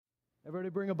Everybody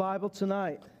bring a Bible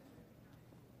tonight.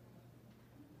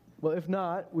 Well, if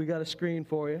not, we got a screen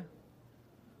for you.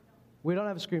 We don't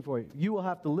have a screen for you. You will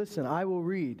have to listen. I will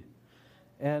read.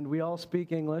 And we all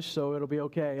speak English, so it'll be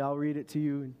okay. I'll read it to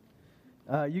you.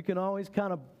 You can always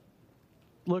kind of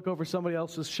look over somebody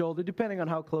else's shoulder, depending on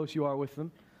how close you are with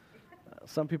them.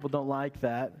 Some people don't like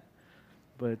that.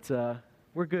 But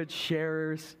we're good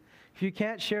sharers. If you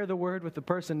can't share the word with the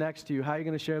person next to you, how are you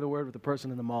going to share the word with the person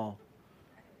in the mall?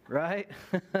 Right?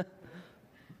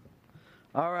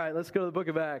 All right, let's go to the book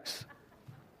of Acts.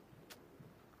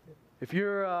 If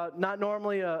you're not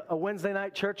normally a Wednesday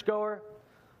night churchgoer,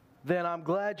 then I'm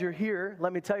glad you're here.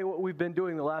 Let me tell you what we've been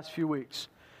doing the last few weeks.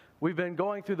 We've been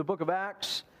going through the book of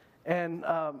Acts and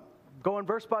going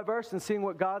verse by verse and seeing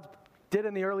what God did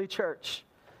in the early church.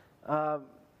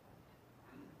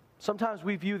 Sometimes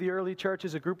we view the early church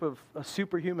as a group of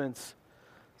superhumans,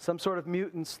 some sort of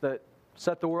mutants that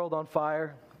set the world on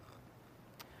fire.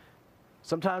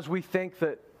 Sometimes we think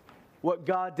that what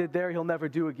God did there, He'll never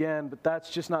do again, but that's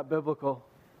just not biblical.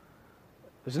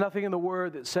 There's nothing in the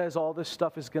Word that says all this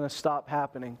stuff is going to stop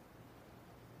happening.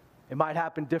 It might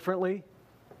happen differently.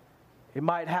 It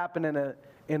might happen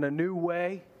in a new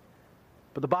way.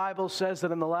 But the Bible says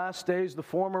that in the last days, the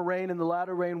former rain and the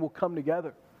latter rain will come together.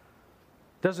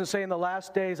 It doesn't say in the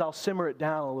last days, I'll simmer it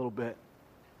down a little bit.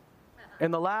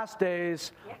 In the last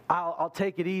days, I'll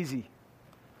take it easy.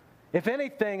 If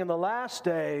anything, in the last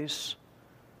days,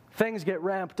 things get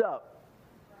ramped up.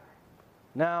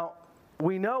 Now,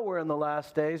 we know we're in the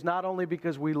last days, not only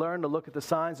because we learn to look at the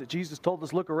signs that Jesus told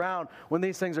us, look around when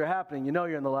these things are happening. You know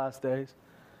you're in the last days.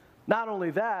 Not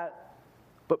only that,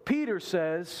 but Peter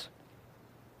says,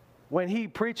 when he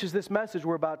preaches this message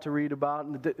we're about to read about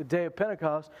in the day of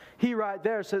Pentecost, he right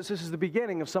there says this is the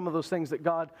beginning of some of those things that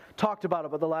God talked about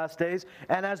the last days.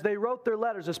 And as they wrote their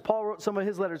letters, as Paul wrote some of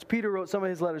his letters, Peter wrote some of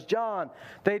his letters, John,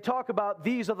 they talk about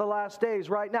these are the last days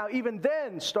right now, even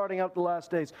then starting out the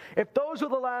last days. If those were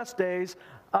the last days,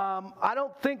 I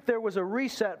don't think there was a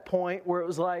reset point where it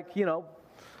was like,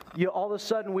 all of a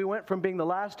sudden we went from being the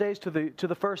last days to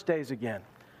the first days again.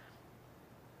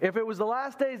 If it was the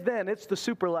last days then, it's the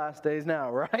super last days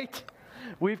now, right?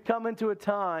 We've come into a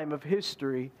time of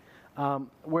history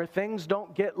where things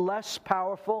don't get less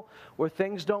powerful, where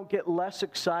things don't get less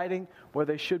exciting, where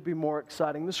they should be more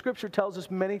exciting. The Scripture tells us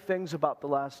many things about the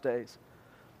last days.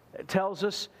 It tells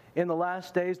us in the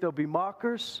last days there'll be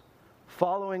mockers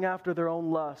following after their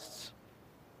own lusts.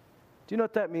 Do you know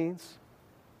what that means?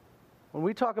 When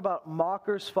we talk about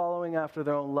mockers following after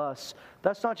their own lusts,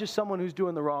 that's not just someone who's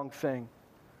doing the wrong thing.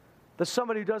 That's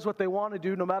somebody who does what they want to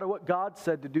do, no matter what God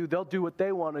said to do, they'll do what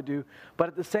they want to do. But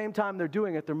at the same time they're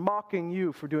doing it, they're mocking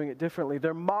you for doing it differently.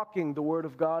 They're mocking the Word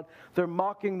of God. They're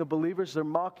mocking the believers. They're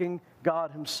mocking God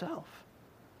Himself.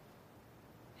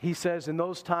 He says in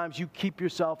those times, you keep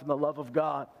yourself in the love of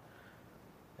God.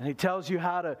 And He tells you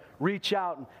how to reach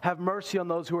out and have mercy on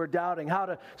those who are doubting, how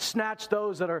to snatch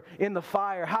those that are in the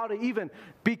fire, how to even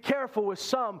be careful with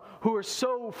some who are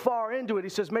so far into it. He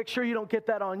says, make sure you don't get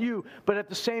that on you, but at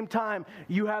the same time,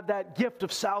 you have that gift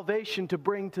of salvation to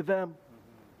bring to them.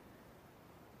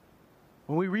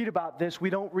 When we read about this,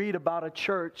 we don't read about a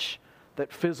church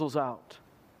that fizzles out.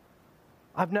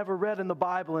 I've never read in the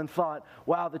Bible and thought,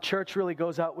 wow, the church really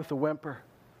goes out with a whimper.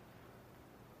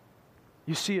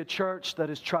 You see a church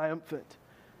that is triumphant.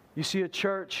 You see a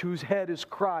church whose head is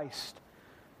Christ.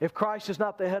 If Christ is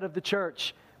not the head of the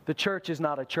church is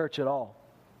not a church at all.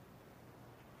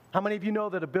 How many of you know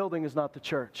that a building is not the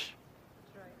church?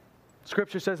 That's right.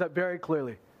 Scripture says that very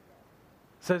clearly. It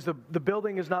says the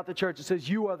building is not the church. It says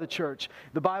you are the church.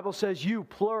 The Bible says you,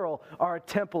 plural, are a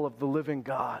temple of the living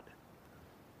God.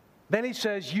 Then He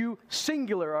says you,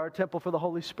 singular, are a temple for the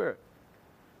Holy Spirit.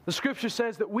 The Scripture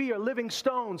says that we are living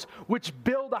stones which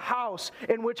build a house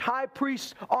in which high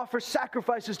priests offer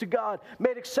sacrifices to God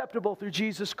made acceptable through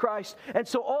Jesus Christ. And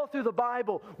so all through the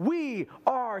Bible, we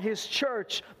are His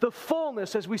church, the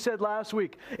fullness, as we said last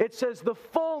week. It says the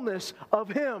fullness of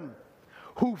Him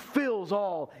who fills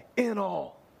all in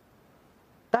all.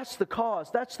 That's the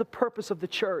cause. That's the purpose of the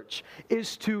church,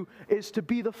 is to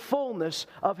be the fullness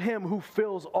of Him who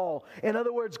fills all. In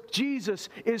other words, Jesus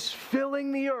is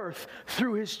filling the earth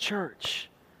through His church.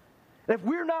 And if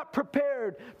we're not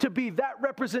prepared to be that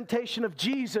representation of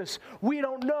Jesus, we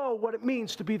don't know what it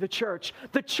means to be the church.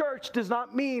 The church does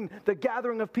not mean the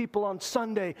gathering of people on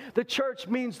Sunday. The church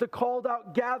means the called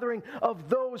out gathering of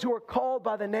those who are called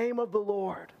by the name of the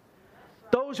Lord.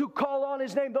 Those who call on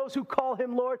His name, those who call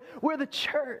Him Lord. We're the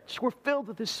church. We're filled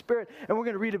with His Spirit. And we're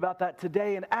going to read about that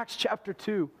today in Acts chapter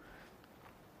 2.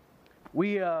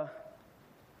 We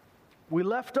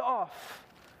left off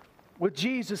with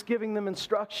Jesus giving them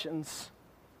instructions.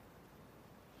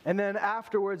 And then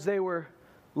afterwards they were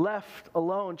left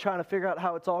alone trying to figure out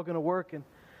how it's all going to work. And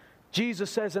Jesus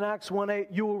says in Acts 1:8,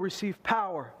 you will receive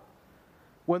power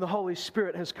when the Holy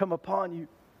Spirit has come upon you.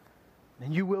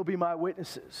 And you will be my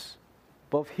witnesses,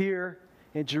 both here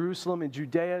in Jerusalem, in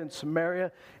Judea, and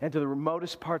Samaria, and to the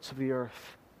remotest parts of the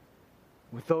earth.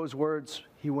 With those words,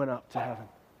 he went up to heaven.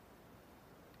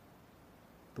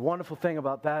 The wonderful thing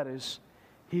about that is,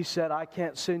 he said, I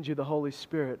can't send you the Holy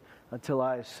Spirit until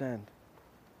I ascend.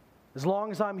 As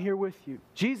long as I'm here with you.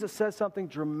 Jesus says something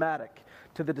dramatic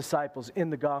to the disciples in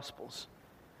the Gospels.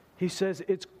 He says,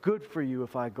 it's good for you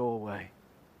if I go away.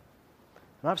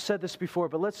 And I've said this before,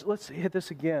 but let's hit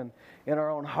this again in our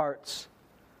own hearts.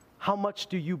 How much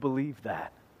do you believe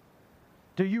that?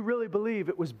 Do you really believe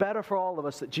it was better for all of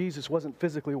us that Jesus wasn't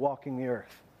physically walking the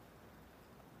earth?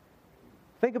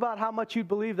 Think about how much you'd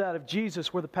believe that if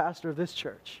Jesus were the pastor of this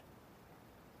church.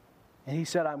 And he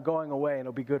said, I'm going away and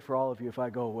it'll be good for all of you if I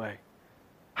go away.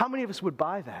 How many of us would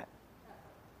buy that?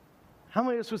 How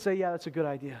many of us would say, yeah, that's a good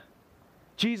idea?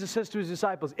 Jesus says to his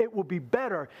disciples, it will be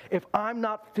better if I'm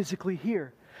not physically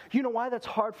here. You know why that's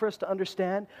hard for us to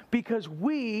understand? Because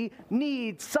we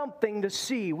need something to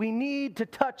see. We need to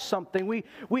touch something.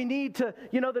 We need to,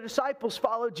 the disciples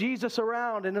followed Jesus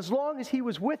around. And as long as he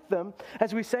was with them,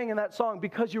 as we sang in that song,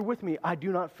 because you're with me, I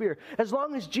do not fear. As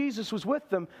long as Jesus was with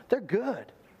them, they're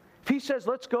good. If he says,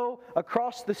 let's go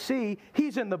across the sea,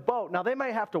 he's in the boat. Now, they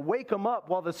may have to wake him up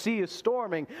while the sea is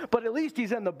storming, but at least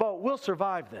he's in the boat. We'll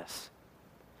survive this.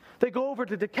 They go over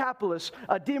to Decapolis.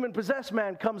 A demon-possessed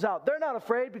man comes out. They're not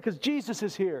afraid because Jesus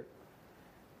is here.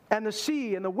 And the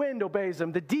sea and the wind obeys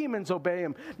him. The demons obey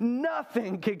him.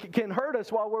 Nothing can hurt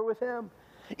us while we're with him.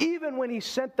 Even when he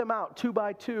sent them out 2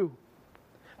 by 2.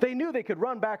 They knew they could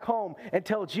run back home and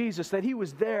tell Jesus that he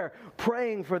was there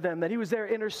praying for them, that he was there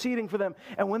interceding for them.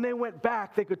 And when they went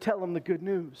back, they could tell him the good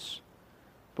news.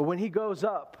 But when he goes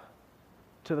up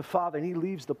to the Father and he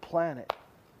leaves the planet,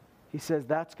 he says,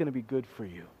 that's going to be good for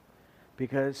you.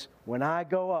 Because when I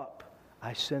go up,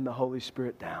 I send the Holy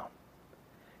Spirit down.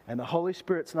 And the Holy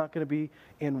Spirit's not going to be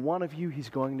in one of you, he's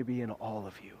going to be in all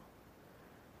of you.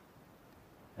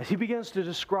 As he begins to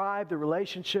describe the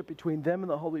relationship between them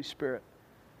and the Holy Spirit,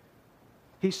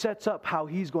 he sets up how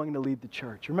he's going to lead the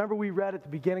church. Remember we read at the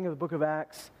beginning of the book of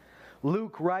Acts,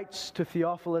 Luke writes to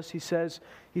Theophilus, he says,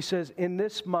 in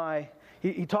this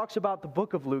he talks about the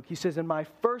book of Luke. He says, in my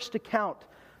first account,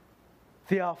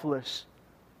 Theophilus,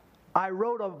 I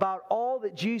wrote about all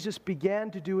that Jesus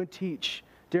began to do and teach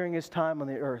during his time on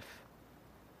the earth.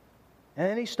 And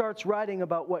then he starts writing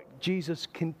about what Jesus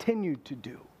continued to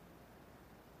do.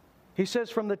 He says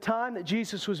from the time that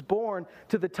Jesus was born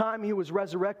to the time he was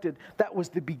resurrected, that was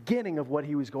the beginning of what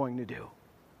he was going to do.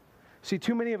 See,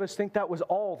 too many of us think that was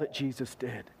all that Jesus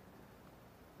did.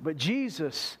 But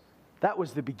Jesus, that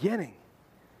was the beginning.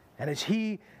 And as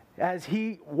he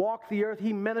walked the earth,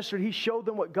 he ministered, he showed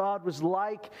them what God was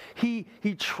like. He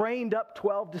trained up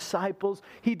 12 disciples.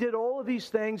 He did all of these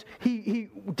things. He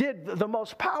did the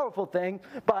most powerful thing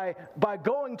by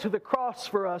going to the cross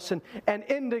for us and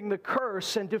ending the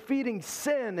curse and defeating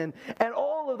sin and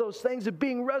all of those things of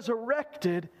being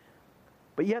resurrected.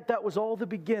 But yet that was all the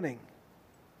beginning.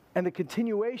 And the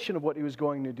continuation of what he was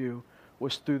going to do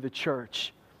was through the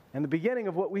church. And the beginning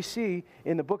of what we see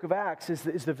in the book of Acts is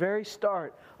the very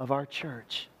start of our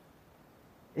church.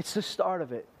 It's the start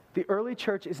of it. The early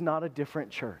church is not a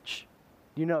different church.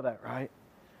 You know that, right?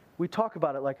 We talk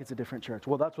about it like it's a different church.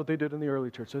 Well, that's what they did in the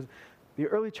early church. So the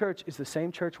early church is the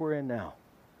same church we're in now.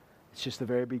 It's just the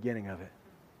very beginning of it.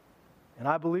 And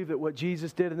I believe that what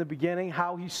Jesus did in the beginning,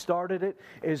 how he started it,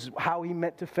 is how he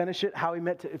meant to finish it, how he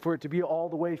meant for it to be all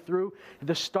the way through.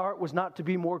 The start was not to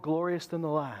be more glorious than the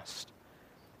last.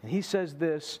 And he says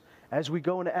this, as we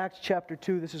go into Acts chapter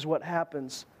 2, this is what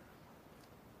happens.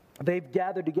 They've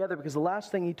gathered together because the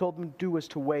last thing he told them to do was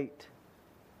to wait.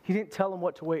 He didn't tell them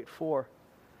what to wait for.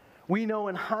 We know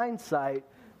in hindsight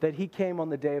that he came on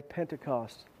the day of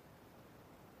Pentecost.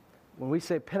 When we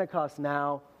say Pentecost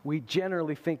now, we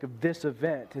generally think of this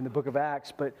event in the book of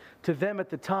Acts, but to them at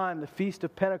the time, the Feast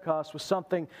of Pentecost was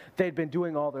something they'd been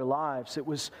doing all their lives. It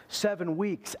was 7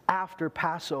 weeks after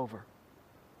Passover.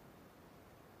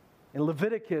 In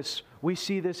Leviticus, we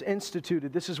see this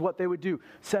instituted. This is what they would do.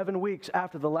 7 weeks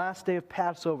after the last day of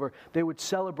Passover, they would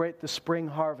celebrate the spring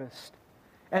harvest.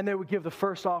 And they would give the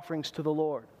first offerings to the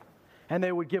Lord. And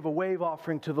they would give a wave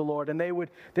offering to the Lord. And they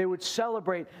would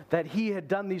celebrate that he had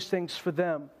done these things for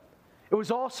them. It was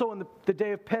also in the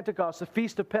day of Pentecost, the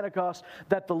Feast of Pentecost,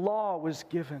 that the law was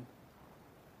given.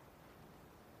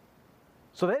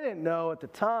 So they didn't know at the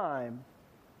time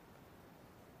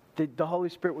the Holy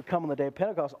Spirit would come on the day of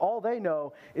Pentecost. All they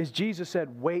know is Jesus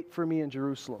said, wait for me in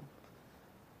Jerusalem.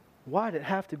 Why did it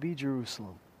have to be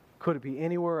Jerusalem? Could it be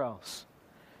anywhere else?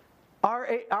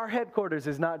 Our headquarters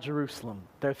is not Jerusalem,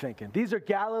 they're thinking. These are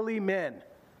Galilee men.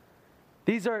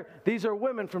 These are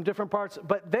women from different parts,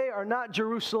 but they are not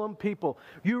Jerusalem people.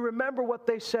 You remember what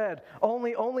they said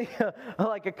only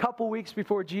like a couple weeks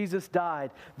before Jesus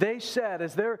died. They said,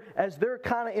 as they're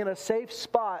kind of in a safe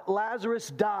spot,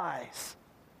 Lazarus dies.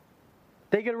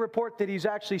 They get a report that he's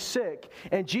actually sick,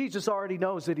 and Jesus already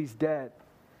knows that he's dead.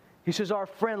 He says, our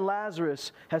friend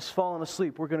Lazarus has fallen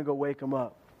asleep. We're going to go wake him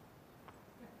up.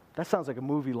 That sounds like a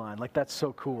movie line. Like, that's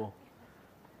so cool.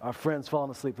 Our friend's fallen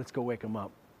asleep. Let's go wake him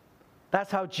up.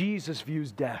 That's how Jesus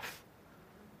views death.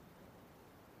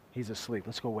 He's asleep.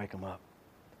 Let's go wake him up.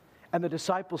 And the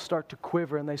disciples start to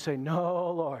quiver and they say,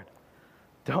 no, Lord,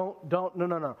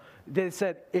 no. They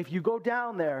said, if you go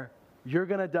down there, you're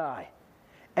going to die.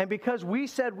 And because we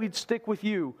said we'd stick with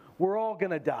you, we're all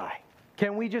going to die.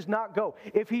 Can we just not go?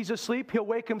 If he's asleep, he'll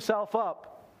wake himself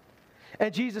up.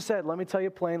 And Jesus said, let me tell you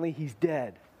plainly, he's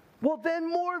dead. Well, then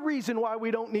more reason why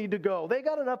we don't need to go. They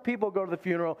got enough people go to the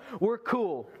funeral. We're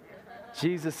cool.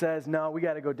 Jesus says, no, we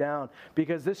got to go down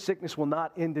because this sickness will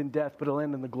not end in death, but it'll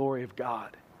end in the glory of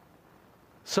God.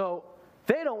 So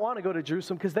they don't want to go to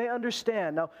Jerusalem because they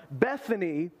understand. Now,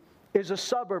 Bethany is a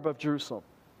suburb of Jerusalem.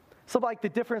 So like the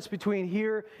difference between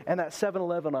here and that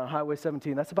 7-Eleven on Highway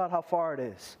 17, that's about how far it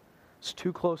is. It's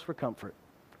too close for comfort.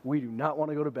 We do not want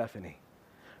to go to Bethany.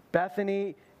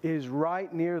 Bethany is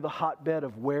right near the hotbed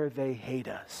of where they hate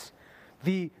us.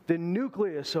 The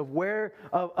nucleus of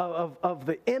of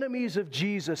the enemies of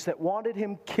Jesus that wanted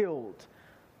him killed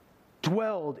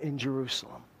dwelled in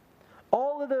Jerusalem.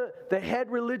 All of the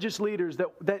head religious leaders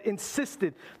that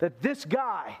insisted that this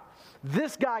guy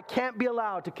can't be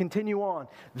allowed to continue on,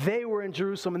 they were in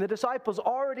Jerusalem. And the disciples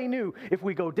already knew, if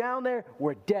we go down there,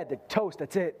 we're dead, the toast,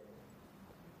 that's it.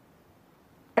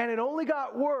 And it only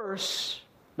got worse,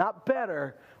 not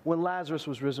better, when Lazarus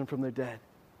was risen from the dead.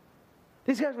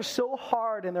 These guys were so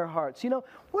hard in their hearts. You know,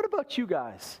 what about you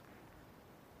guys?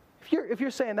 If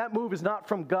you're saying that move is not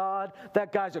from God,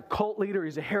 that guy's a cult leader,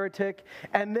 he's a heretic,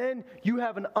 and then you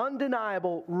have an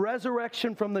undeniable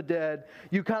resurrection from the dead,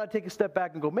 you kind of take a step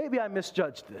back and go, maybe I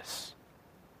misjudged this.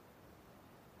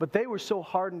 But they were so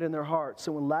hardened in their hearts.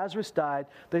 So when Lazarus died,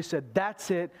 they said, that's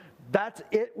it.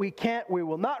 We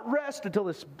will not rest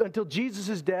until Jesus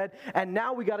is dead. And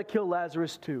now we got to kill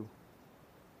Lazarus too.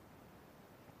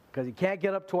 Because he can't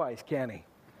get up twice, can he?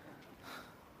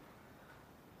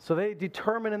 So they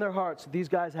determined in their hearts that these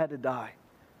guys had to die.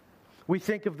 We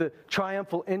think of the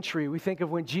triumphal entry. We think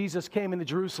of when Jesus came into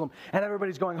Jerusalem and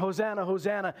everybody's going, Hosanna,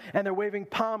 Hosanna, and they're waving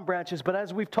palm branches. But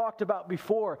as we've talked about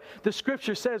before, the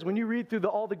scripture says when you read through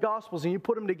all the Gospels and you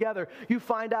put them together, you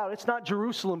find out it's not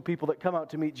Jerusalem people that come out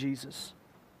to meet Jesus.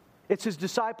 It's his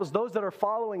disciples, those that are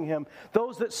following him,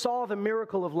 those that saw the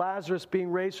miracle of Lazarus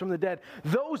being raised from the dead.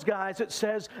 Those guys, it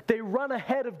says, they run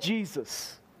ahead of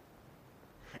Jesus.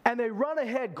 And they run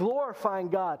ahead glorifying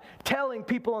God, telling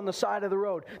people on the side of the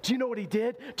road, do you know what he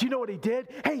did? Do you know what he did?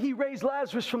 Hey, he raised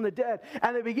Lazarus from the dead.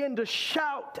 And they begin to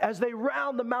shout as they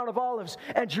round the Mount of Olives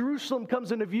and Jerusalem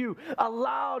comes into view. A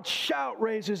loud shout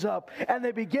raises up and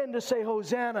they begin to say,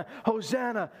 Hosanna,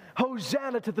 Hosanna,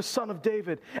 Hosanna to the Son of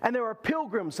David. And there are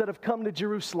pilgrims that have come to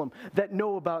Jerusalem that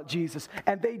know about Jesus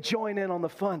and they join in on the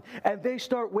fun and they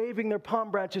start waving their palm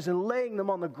branches and laying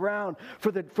them on the ground so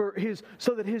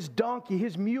that his donkey,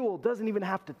 his mule doesn't even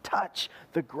have to touch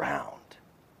the ground.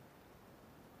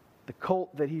 The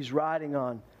colt that he's riding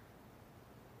on,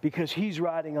 because he's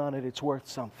riding on it, it's worth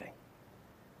something.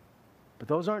 But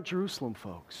those aren't Jerusalem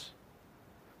folks.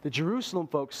 The Jerusalem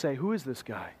folks say, who is this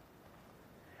guy?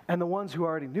 And the ones who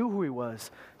already knew who he was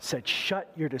said,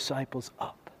 shut your disciples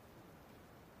up.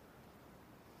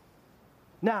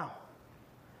 Now,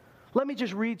 let me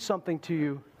just read something to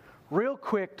you real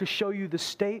quick to show you the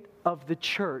state of the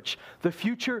church, the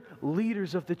future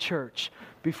leaders of the church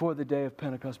before the day of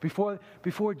Pentecost,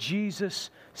 before Jesus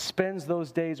spends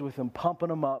those days with them, pumping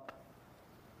them up,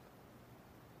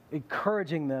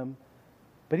 encouraging them.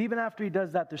 But even after he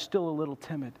does that, they're still a little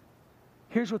timid.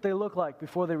 Here's what they look like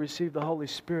before they receive the Holy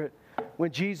Spirit.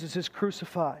 When Jesus is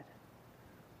crucified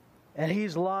and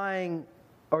he's lying,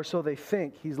 or so they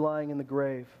think, he's lying in the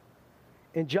grave.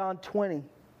 In John 20,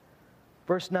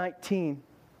 Verse 19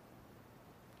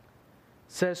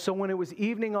 says, so when it was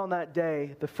evening on that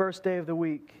day, the first day of the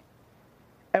week,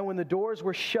 and when the doors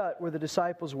were shut where the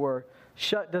disciples were,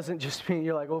 shut doesn't just mean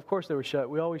you're like, oh, of course they were shut.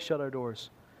 We always shut our doors.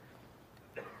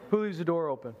 Who leaves the door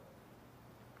open?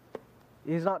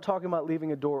 He's not talking about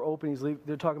leaving a door open.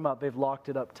 They're talking about they've locked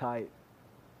it up tight.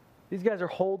 These guys are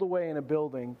holed away in a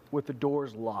building with the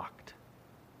doors locked.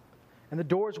 And the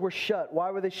doors were shut.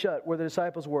 Why were they shut? Where the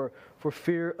disciples were, for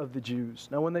fear of the Jews.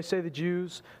 Now, when they say the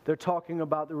Jews, they're talking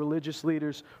about the religious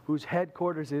leaders whose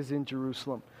headquarters is in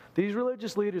Jerusalem. These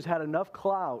religious leaders had enough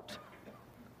clout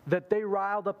that they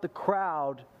riled up the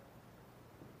crowd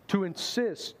to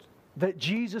insist that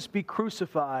Jesus be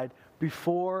crucified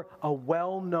before a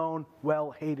well-known,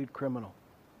 well-hated criminal.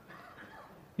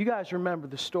 You guys remember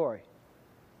the story.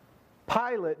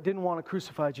 Pilate didn't want to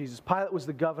crucify Jesus. Pilate was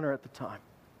the governor at the time.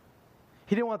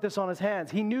 He didn't want this on his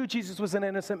hands. He knew Jesus was an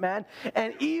innocent man.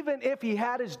 And even if he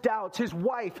had his doubts, his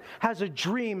wife has a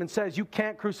dream and says, you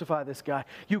can't crucify this guy.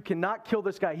 You cannot kill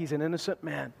this guy. He's an innocent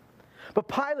man. But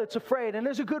Pilate's afraid, and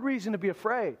there's a good reason to be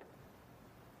afraid.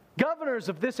 Governors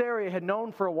of this area had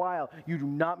known for a while, you do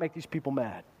not make these people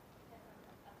mad.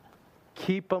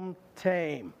 Keep them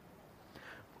tame.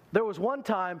 There was one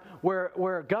time where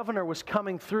a governor was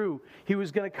coming through. He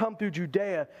was going to come through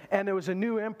Judea, and there was a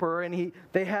new emperor, and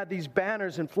they had these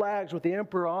banners and flags with the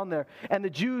emperor on there. And the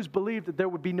Jews believed that there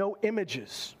would be no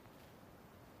images.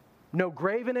 No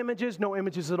graven images, no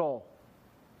images at all.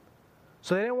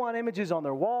 So they didn't want images on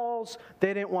their walls.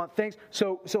 They didn't want things.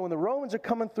 So when the Romans are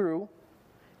coming through,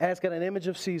 and it's got an image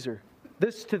of Caesar,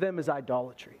 this to them is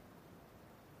idolatry.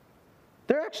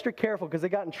 They're extra careful because they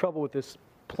got in trouble with this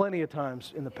plenty of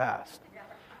times in the past.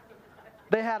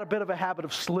 They had a bit of a habit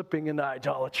of slipping into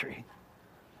idolatry.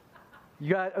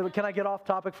 You guys, can I get off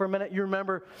topic for a minute? You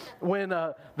remember when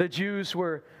the Jews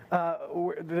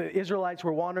the Israelites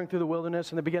were wandering through the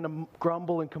wilderness and they began to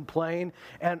grumble and complain,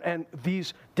 and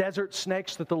these desert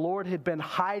snakes that the Lord had been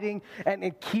hiding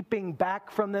and keeping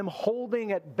back from them,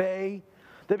 holding at bay,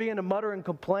 they began to mutter and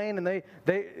complain, and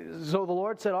so the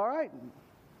Lord said, all right,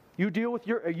 you deal with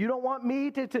you don't want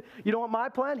me you don't want my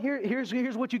plan?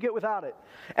 Here's what you get without it.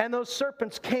 And those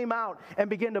serpents came out and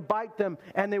began to bite them,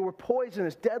 and they were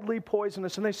poisonous, deadly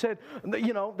poisonous. And they said,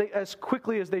 as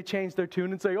quickly as they changed their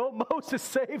tune and say, oh, Moses,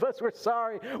 save us, we're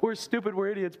sorry, we're stupid, we're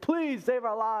idiots, please save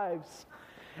our lives.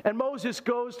 And Moses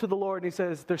goes to the Lord and he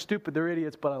says, they're stupid, they're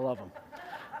idiots, but I love them.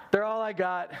 They're all I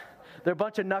got. They're a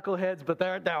bunch of knuckleheads, but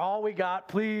they're all we got.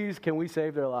 Please, can we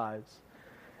save their lives?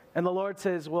 And the Lord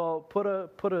says, well, put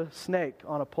a snake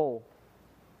on a pole.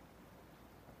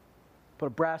 Put a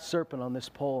brass serpent on this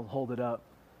pole and hold it up.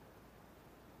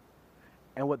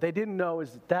 And what they didn't know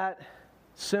is that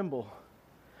symbol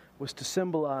was to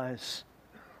symbolize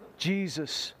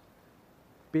Jesus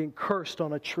being cursed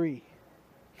on a tree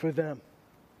for them.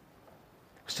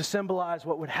 It was to symbolize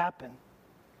what would happen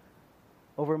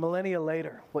over millennia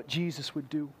later, what Jesus would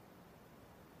do.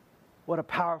 What a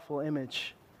powerful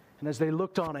image. And as they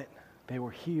looked on it, they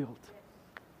were healed.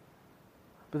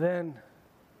 But then,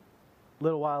 a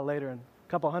little while later, and a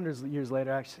couple hundred years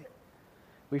later actually,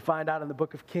 we find out in the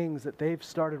book of Kings that they've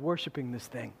started worshiping this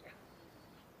thing.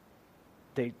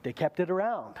 They kept it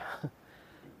around.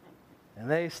 And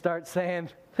they start saying,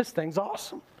 this thing's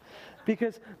awesome.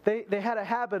 Because they had a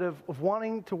habit of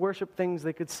wanting to worship things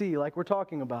they could see, like we're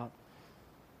talking about.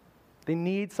 They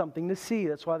need something to see.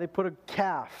 That's why they put a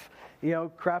calf,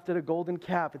 crafted a golden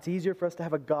calf. It's easier for us to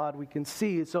have a God we can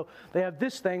see. So they have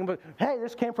this thing, but hey,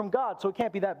 this came from God, so it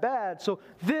can't be that bad. So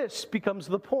this becomes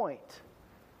the point.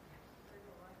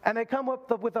 And they come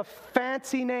up with a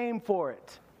fancy name for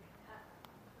it.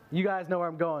 You guys know where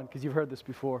I'm going because you've heard this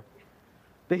before.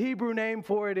 The Hebrew name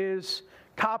for it is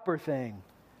copper thing.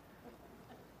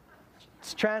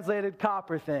 It's translated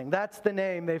copper thing. That's the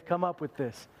name they've come up with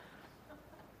this.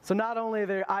 So not only are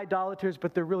they idolaters,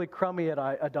 but they're really crummy at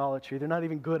idolatry. They're not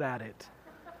even good at it.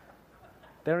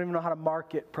 They don't even know how to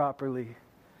mark it properly.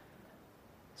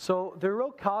 So they're real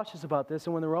cautious about this.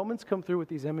 And when the Romans come through with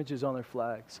these images on their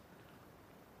flags,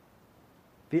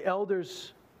 the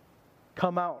elders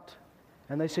come out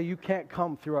and they say, you can't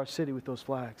come through our city with those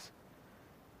flags.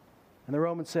 And the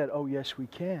Romans said, oh, yes, we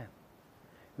can.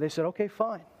 And they said, okay,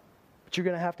 fine. But you're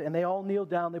going to have to, and they all kneel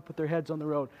down, they put their heads on the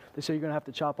road. They say, you're going to have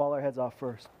to chop all our heads off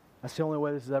first. That's the only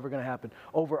way this is ever going to happen,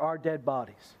 over our dead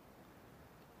bodies.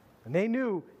 And they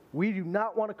knew, we do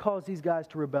not want to cause these guys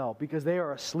to rebel, because they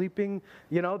are a sleeping,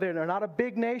 they're not a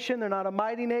big nation, they're not a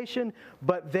mighty nation,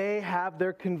 but they have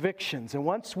their convictions. And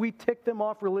once we tick them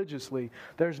off religiously,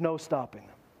 there's no stopping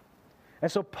them.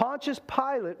 And so Pontius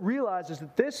Pilate realizes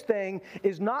that this thing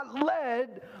is not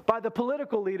led by the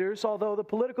political leaders, although the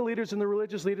political leaders and the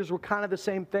religious leaders were kind of the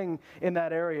same thing in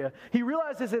that area. He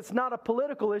realizes it's not a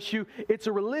political issue, it's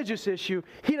a religious issue.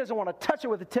 He doesn't want to touch it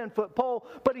with a 10-foot pole,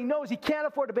 but he knows he can't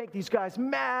afford to make these guys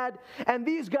mad. And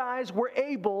these guys were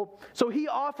able, so he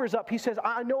offers up, he says,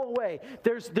 I know a way.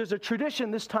 There's a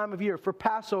tradition this time of year for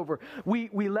Passover. We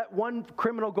let one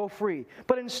criminal go free.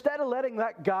 But instead of letting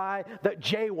that guy that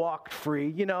jaywalked free,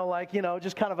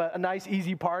 just kind of a nice,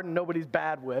 easy pardon nobody's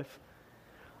bad with,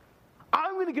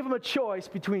 I'm going to give him a choice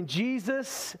between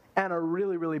Jesus and a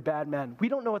really, really bad man. We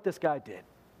don't know what this guy did.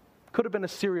 Could have been a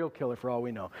serial killer for all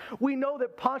we know. We know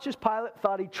that Pontius Pilate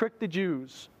thought he tricked the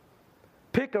Jews.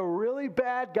 Pick a really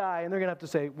bad guy, and they're going to have to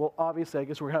say, well, obviously, I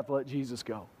guess we're going to have to let Jesus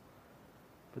go.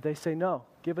 But they say, no,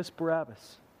 give us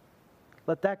Barabbas.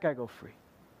 Let that guy go free.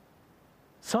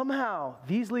 Somehow,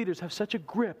 these leaders have such a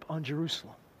grip on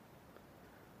Jerusalem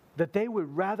that they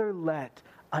would rather let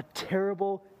a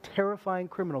terrible, terrifying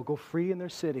criminal go free in their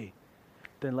city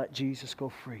than let Jesus go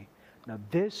free. Now,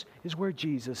 this is where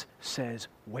Jesus says,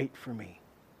 wait for me.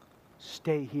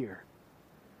 Stay here.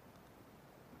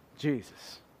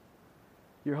 Jesus,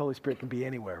 your Holy Spirit can be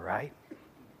anywhere, right?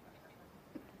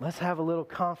 Let's have a little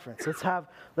conference.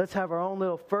 Let's have our own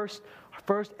little first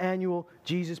annual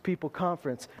Jesus People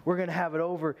Conference. We're going to have it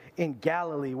over in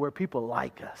Galilee where people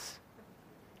like us.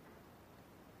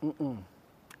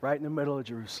 Right in the middle of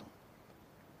Jerusalem.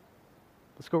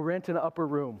 Let's go rent an upper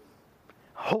room.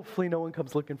 Hopefully no one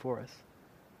comes looking for us.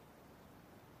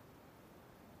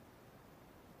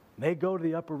 They go to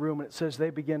the upper room and it says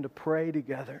they begin to pray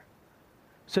together.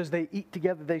 It says they eat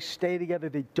together, they stay together,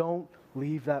 they don't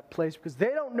leave that place because they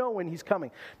don't know when he's coming.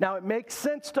 Now it makes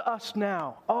sense to us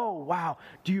now. Oh, wow.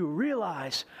 Do you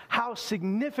realize how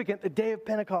significant the day of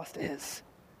Pentecost is?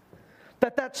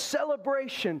 That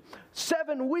celebration,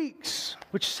 7 weeks,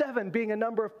 which 7 being a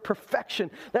number of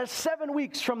perfection, that's 7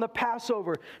 weeks from the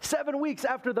Passover, 7 weeks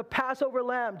after the Passover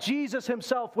lamb, Jesus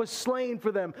himself was slain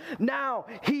for them. Now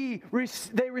they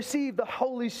receive the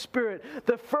Holy Spirit,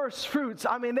 the first fruits.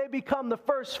 They become the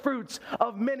first fruits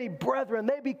of many brethren.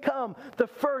 They become the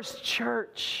first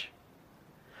church.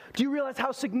 Do you realize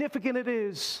how significant it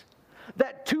is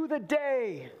that to the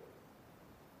day,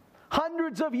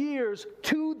 hundreds of years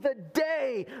to the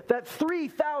day that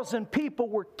 3,000 people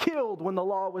were killed when the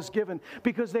law was given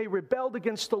because they rebelled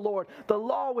against the Lord. The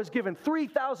law was given.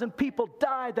 3,000 people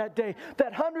died that day.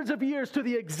 That hundreds of years to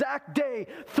the exact day,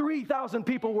 3,000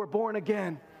 people were born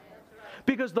again.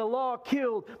 Because the law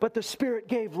killed, but the Spirit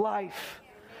gave life.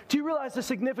 Do you realize the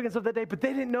significance of the day? But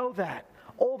they didn't know that.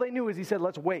 All they knew is he said,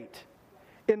 let's wait.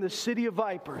 In the city of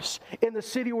vipers, in the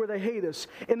city where they hate us,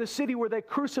 in the city where they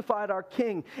crucified our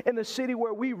King, in the city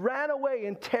where we ran away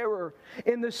in terror,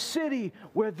 in the city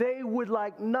where they would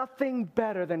like nothing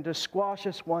better than to squash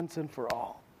us once and for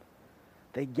all.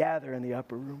 They gather in the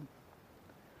upper room.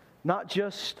 Not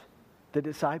just the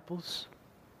disciples,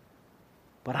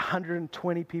 but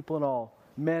 120 people in all,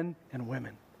 men and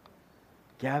women,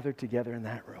 gathered together in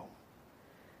that room.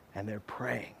 And they're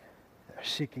praying. They're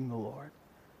seeking the Lord.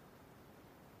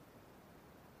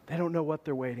 They don't know what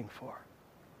they're waiting for.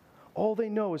 All they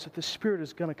know is that the Spirit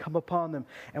is going to come upon them.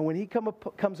 And when he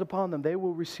comes upon them, they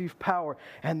will receive power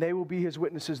and they will be his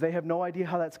witnesses. They have no idea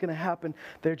how that's going to happen.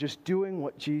 They're just doing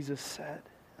what Jesus said.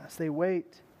 As they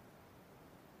wait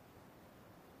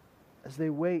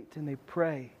and they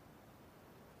pray,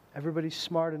 everybody's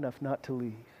smart enough not to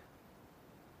leave.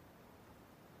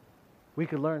 We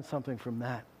could learn something from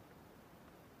that.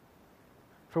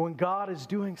 For when God is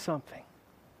doing something,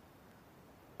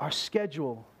 our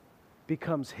schedule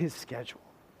becomes his schedule.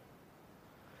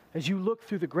 As you look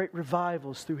through the great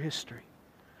revivals through history,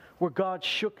 where God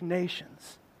shook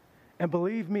nations, and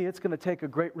believe me, it's going to take a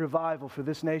great revival for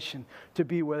this nation to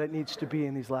be where it needs to be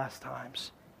in these last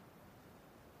times.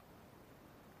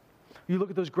 You look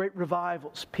at those great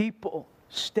revivals, people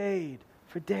stayed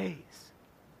for days.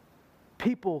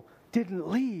 People didn't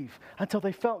leave until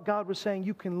they felt God was saying,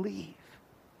 you can leave.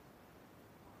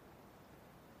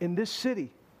 In this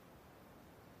city,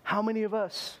 how many of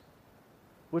us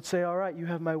would say, all right, you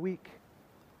have my week?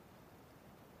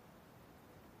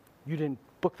 You didn't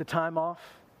book the time off.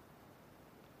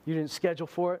 You didn't schedule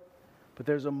for it. But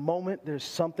there's a moment, there's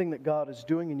something that God is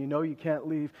doing and you know you can't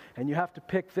leave. And you have to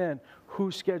pick then,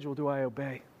 whose schedule do I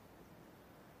obey?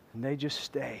 And they just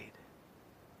stayed.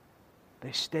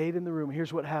 They stayed in the room.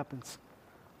 Here's what happens.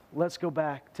 Let's go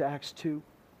back to Acts 2.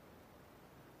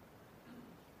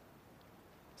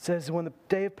 It says, when the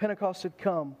day of Pentecost had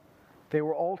come, they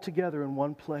were all together in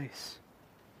one place.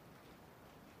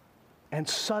 And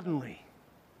suddenly,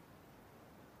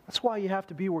 That's why you have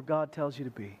to be where God tells you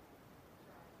to be.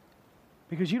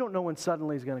 Because you don't know when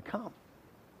suddenly is going to come.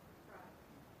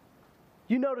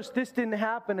 You notice this didn't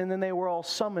happen and then they were all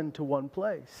summoned to one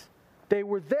place. They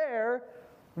were there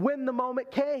when the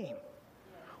moment came.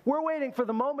 We're waiting for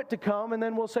the moment to come and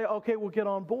then we'll say, okay, we'll get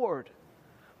on board.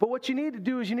 But what you need to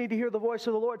do is you need to hear the voice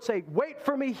of the Lord say, wait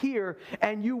for me here,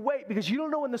 and you wait, because you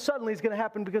don't know when the suddenly is going to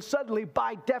happen, because suddenly,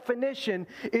 by definition,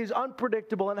 is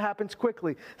unpredictable and happens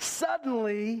quickly.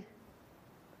 Suddenly,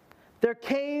 there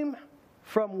came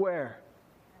from where?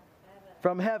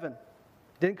 From heaven.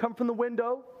 Didn't come from the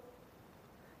window.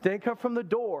 Didn't come from the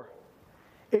door.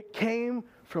 It came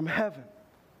from heaven.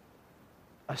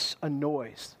 A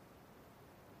noise.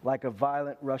 Like a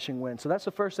violent rushing wind. So that's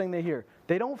the first thing they hear.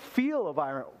 They don't feel a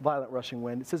violent rushing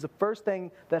wind. It says the first thing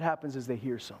that happens is they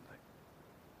hear something.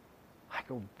 Like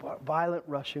a violent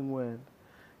rushing wind.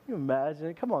 Can you imagine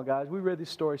it? Come on, guys. We read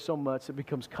this story so much it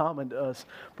becomes common to us.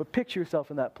 But picture yourself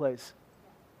in that place.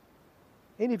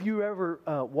 Any of you ever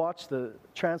watched the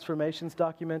Transformations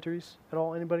documentaries at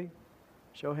all? Anybody?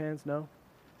 Show hands, no?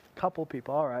 Couple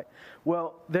people, all right.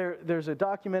 Well, there's a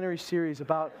documentary series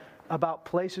about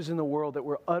places in the world that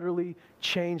were utterly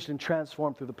changed and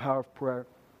transformed through the power of prayer.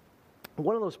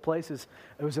 One of those places,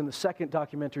 it was in the second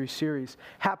documentary series,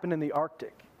 happened in the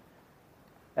Arctic.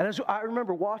 And I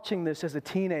remember watching this as a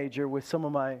teenager with some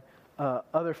of my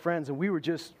other friends, and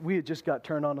we had just got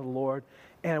turned on to the Lord,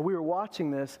 and we were watching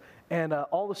this, and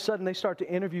all of a sudden they start to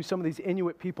interview some of these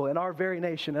Inuit people in our very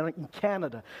nation, and in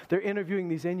Canada. They're interviewing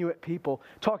these Inuit people,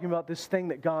 talking about this thing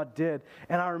that God did,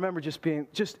 and I remember just being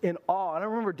in awe. And I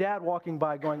remember Dad walking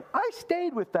by going, I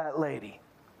stayed with that lady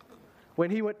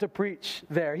when he went to preach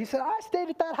there. He said, I stayed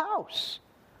at that house.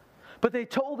 But they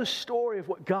told the story of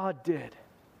what God did.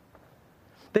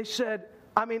 They said,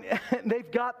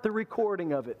 they've got the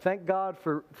recording of it. Thank God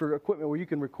for equipment where you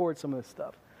can record some of this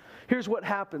stuff. Here's what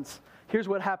happens. Here's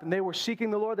what happened. They were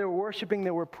seeking the Lord. They were worshiping.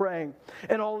 They were praying.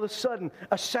 And all of a sudden,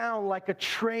 a sound like a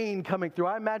train coming through.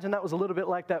 I imagine that was a little bit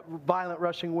like that violent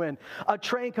rushing wind. A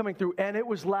train coming through, and it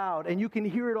was loud, and you can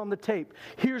hear it on the tape.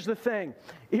 Here's the thing.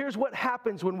 Here's what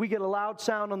happens when we get a loud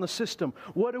sound on the system.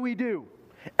 What do?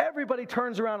 Everybody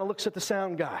turns around and looks at the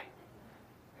sound guy.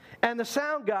 And the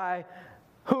sound guy,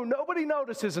 who nobody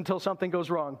notices until something goes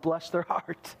wrong, bless their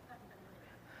heart.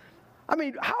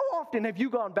 How often have you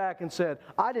gone back and said,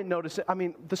 I didn't notice it.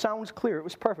 The sound was clear. It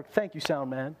was perfect. Thank you, sound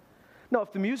man. No,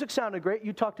 if the music sounded great,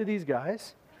 you talk to these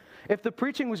guys. If the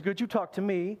preaching was good, you talk to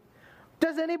me.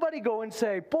 Does anybody go and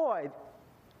say, boy,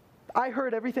 I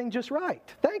heard everything just right.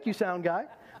 Thank you, sound guy.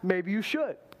 Maybe you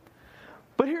should.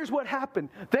 But here's what happened.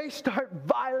 They start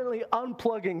violently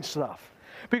unplugging stuff.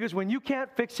 Because when you can't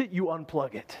fix it, you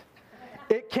unplug it.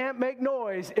 It can't make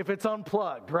noise if it's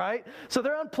unplugged, right? So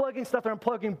they're unplugging stuff. They're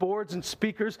unplugging boards and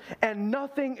speakers, and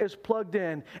nothing is plugged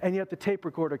in, and yet the tape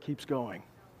recorder keeps going.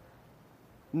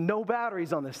 No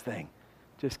batteries on this thing.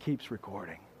 Just keeps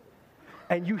recording.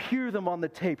 And you hear them on the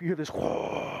tape. You hear this,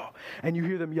 whoa, and you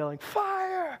hear them yelling,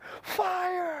 fire,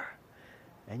 fire.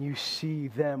 And you see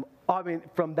them.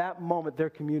 From that moment, their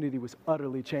community was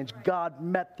utterly changed. God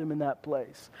met them in that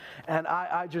place. And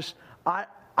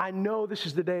I know this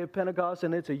is the day of Pentecost,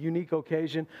 and it's a unique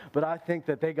occasion, but I think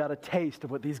that they got a taste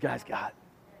of what these guys got.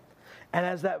 And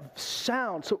as that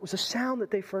sound, so it was a sound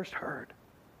that they first heard.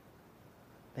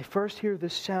 They first hear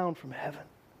this sound from heaven.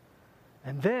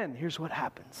 And then, here's what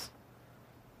happens.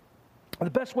 The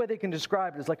best way they can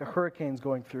describe it is like a hurricane's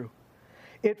going through.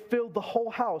 It filled the whole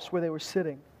house where they were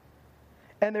sitting.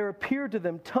 And there appeared to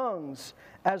them tongues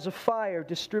as of fire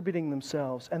distributing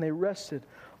themselves, and they rested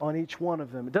on each one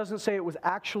of them. It doesn't say it was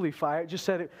actually fire. It just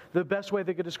said it the best way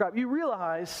they could describe it. You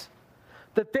realize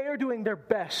that they are doing their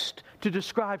best to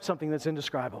describe something that's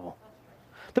indescribable.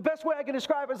 The best way I can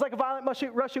describe it is like a violent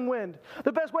rushing wind.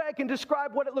 The best way I can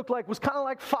describe what it looked like was kind of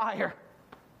like fire.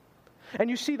 And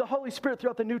you see the Holy Spirit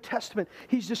throughout the New Testament.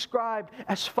 He's described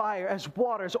as fire, as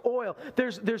water, as oil.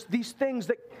 There's these things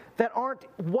that aren't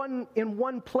in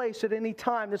one place at any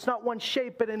time. It's not one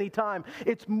shape at any time.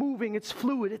 It's moving, it's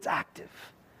fluid, it's active.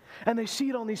 And they see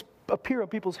it appear on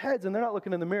people's heads, and they're not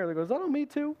looking in the mirror. They go, is that on me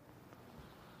too?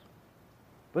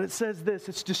 But it says this,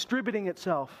 it's distributing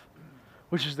itself,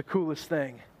 which is the coolest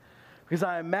thing. Because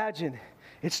I imagine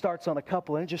it starts on a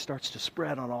couple, and it just starts to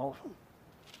spread on all of them.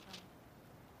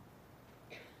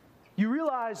 You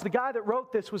realize the guy that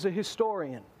wrote this was a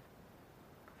historian.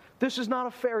 This is not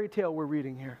a fairy tale we're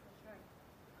reading here.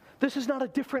 This is not a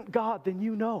different God than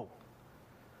you know.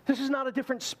 This is not a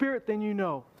different spirit than you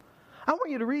know. I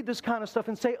want you to read this kind of stuff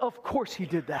and say, of course he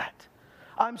did that.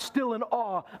 I'm still in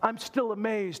awe. I'm still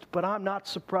amazed, but I'm not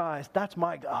surprised. That's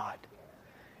my God.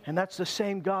 And that's the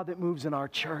same God that moves in our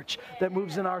church, that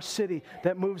moves in our city,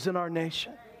 that moves in our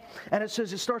nation. And it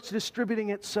says it starts distributing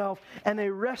itself, and they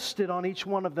rested on each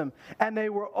one of them. And they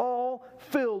were all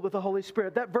filled with the Holy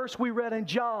Spirit. That verse we read in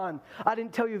John, I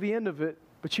didn't tell you the end of it,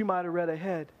 but you might have read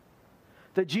ahead.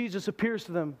 That Jesus appears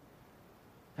to them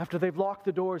after they've locked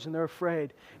the doors and they're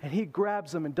afraid. And He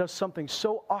grabs them and does something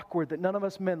so awkward that none of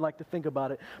us men like to think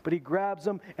about it. But He grabs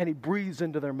them and He breathes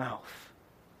into their mouth.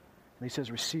 And He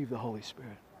says, receive the Holy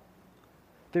Spirit.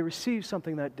 They received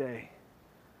something that day,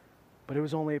 but it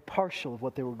was only a partial of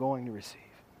what they were going to receive.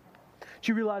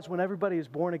 Do you realize when everybody is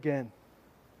born again,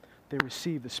 they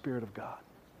receive the Spirit of God?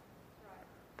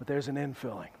 But there's an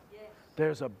infilling.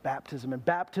 There's a baptism. And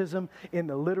baptism in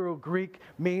the literal Greek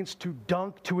means to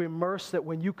dunk, to immerse, that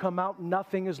when you come out,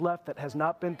 nothing is left that has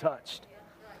not been touched.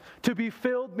 To be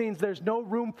filled means there's no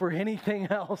room for anything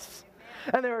else.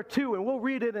 And there are two, and we'll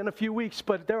read it in a few weeks,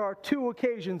 but there are two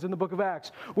occasions in the book of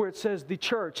Acts where it says the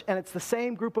church, and it's the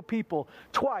same group of people,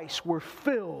 twice were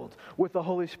filled with the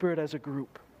Holy Spirit as a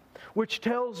group, which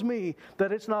tells me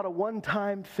that it's not a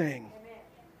one-time thing.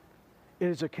 It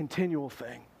is a continual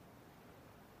thing.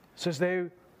 It says they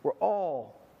were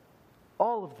all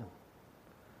of them,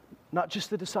 not just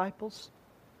the disciples,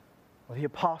 or the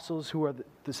apostles who are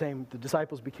the same, the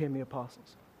disciples became the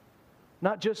apostles.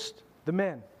 Not just the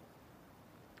men.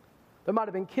 There might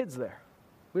have been kids there.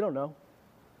 We don't know.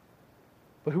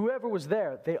 But whoever was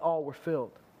there, they all were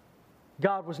filled.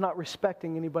 God was not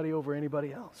respecting anybody over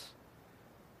anybody else.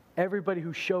 Everybody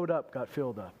who showed up got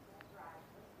filled up.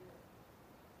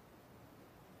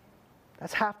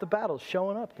 That's half the battle,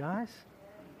 showing up, guys.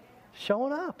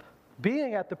 Showing up.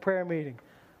 Being at the prayer meeting.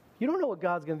 You don't know what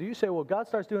God's going to do. You say, well, God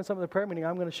starts doing something at the prayer meeting,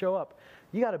 I'm going to show up.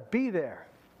 You got to be there.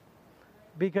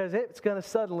 Because it's going to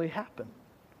suddenly happen.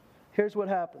 Here's what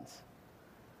happens.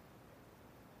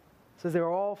 It says they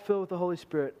were all filled with the Holy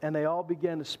Spirit, and they all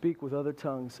began to speak with other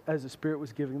tongues as the Spirit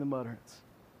was giving them utterance.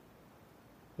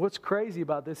 What's crazy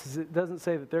about this is it doesn't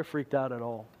say that they're freaked out at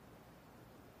all.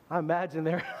 I imagine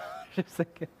they're just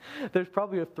thinking, there's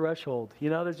probably a threshold.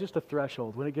 You know, there's just a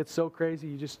threshold. When it gets so crazy,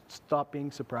 you just stop being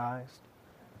surprised.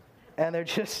 And they're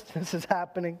just, this is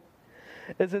happening.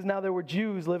 It says, now there were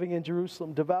Jews living in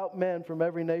Jerusalem, devout men from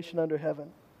every nation under heaven.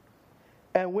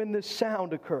 And when this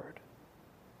sound occurred,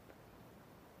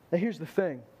 now here's the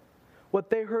thing. What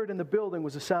they heard in the building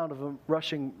was the sound of a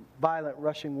violent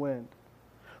rushing wind.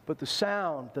 But the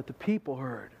sound that the people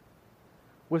heard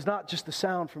was not just the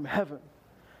sound from heaven,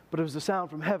 but it was the sound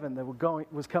from heaven that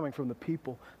was coming from the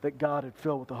people that God had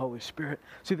filled with the Holy Spirit.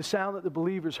 See, the sound that the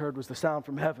believers heard was the sound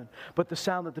from heaven, but the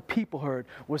sound that the people heard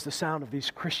was the sound of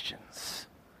these Christians,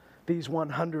 these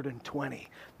 120.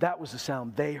 That was the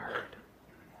sound they heard.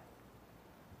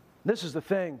 This is the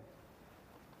thing.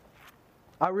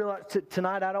 I realize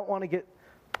tonight I don't want to get,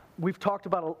 we've talked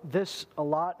about this a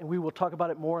lot, and we will talk about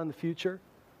it more in the future.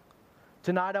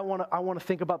 Tonight I want to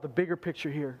think about the bigger picture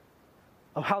here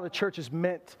of how the church is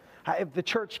meant. If the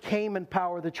church came in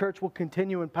power, the church will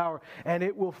continue in power,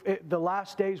 and the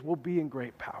last days will be in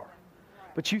great power.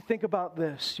 But you think about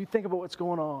this. You think about what's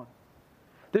going on.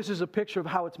 This is a picture of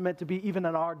how it's meant to be even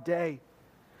in our day.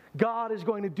 God is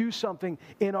going to do something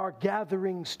in our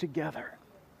gatherings together.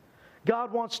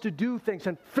 God wants to do things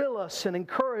and fill us and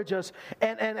encourage us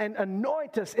and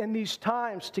anoint us in these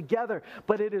times together.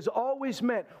 But it is always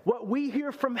meant, what we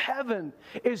hear from heaven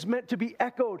is meant to be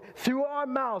echoed through our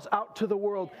mouths out to the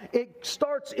world. It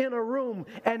starts in a room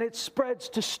and it spreads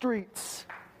to streets.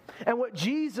 And what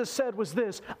Jesus said was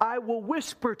this: I will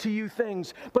whisper to you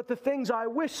things, but the things I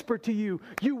whisper to you,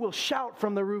 you will shout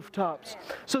from the rooftops.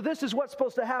 So this is what's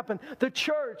supposed to happen. The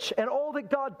church and all that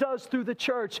God does through the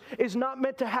church is not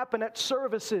meant to happen at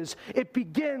services. It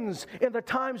begins in the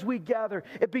times we gather.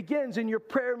 It begins in your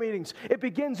prayer meetings. It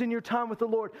begins in your time with the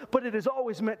Lord. But it is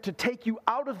always meant to take you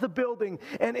out of the building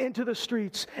and into the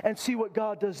streets and see what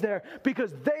God does there.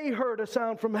 Because they heard a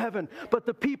sound from heaven, but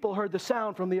the people heard the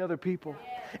sound from the other people.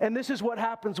 And this is what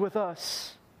happens with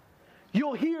us.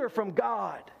 You'll hear from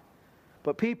God,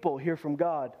 but people hear from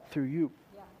God through you.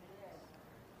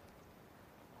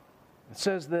 It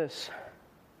says this: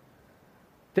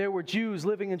 there were Jews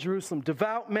living in Jerusalem,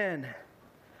 devout men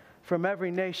from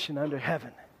every nation under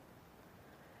heaven.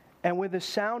 And when the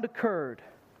sound occurred,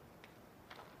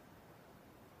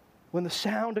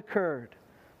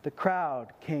 the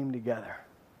crowd came together.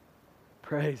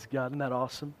 Praise God. Isn't that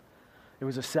awesome? It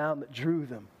was a sound that drew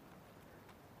them.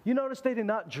 You notice they did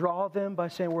not draw them by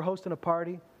saying, we're hosting a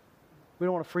party. We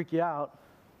don't want to freak you out.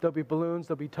 There'll be balloons.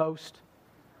 There'll be toast.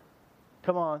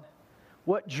 Come on.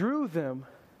 What drew them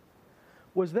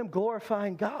was them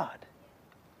glorifying God.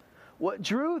 What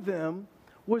drew them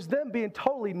was them being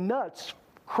totally nuts,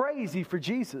 crazy for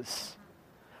Jesus.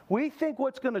 We think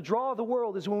what's going to draw the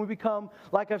world is when we become,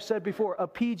 like I've said before, a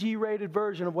PG-rated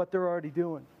version of what they're already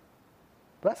doing.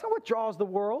 But that's not what draws the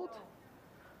world.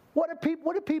 What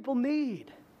do people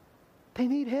need? They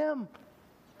need Him.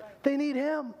 They need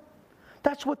Him.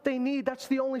 That's what they need. That's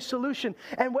the only solution.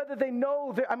 And whether they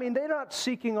know, they're not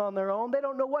seeking on their own. They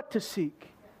don't know what to seek.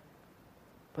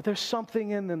 But there's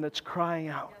something in them that's crying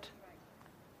out.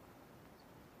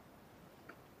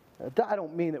 I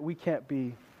don't mean that we can't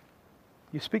be,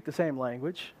 you speak the same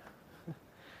language.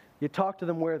 You talk to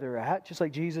them where they're at, just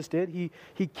like Jesus did.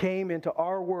 He came into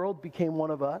our world, became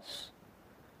one of us.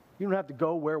 You don't have to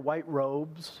go wear white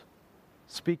robes,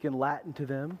 speak in Latin to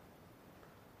them.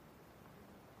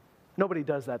 Nobody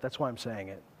does that. That's why I'm saying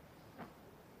it.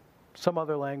 Some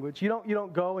other language. You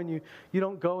don't go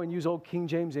and use old King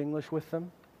James English with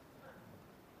them.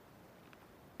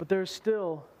 But there's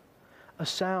still a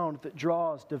sound that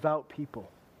draws devout people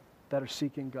that are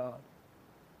seeking God.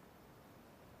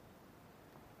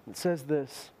 It says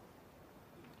this: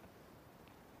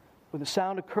 when the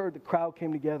sound occurred, the crowd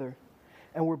came together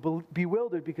and were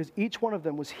bewildered because each one of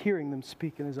them was hearing them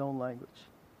speak in his own language.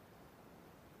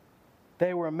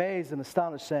 They were amazed and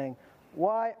astonished, saying,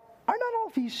 "Why, are not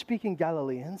all these speaking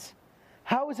Galileans?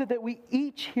 How is it that we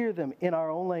each hear them in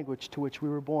our own language to which we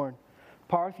were born?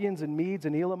 Parthians and Medes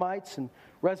and Elamites and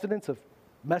residents of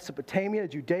Mesopotamia,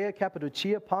 Judea,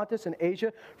 Cappadocia, Pontus and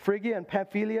Asia, Phrygia and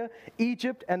Pamphylia,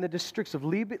 Egypt and the districts of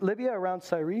Libya around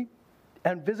Cyrene,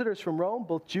 and visitors from Rome,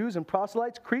 both Jews and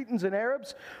proselytes, Cretans and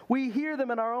Arabs. We hear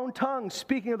them in our own tongues,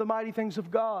 speaking of the mighty things of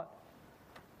God."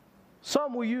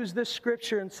 Some will use this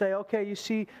scripture and say, okay, you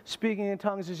see, speaking in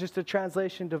tongues is just a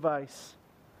translation device.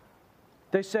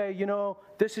 They say,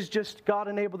 this is just God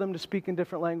enabled them to speak in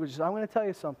different languages. I'm going to tell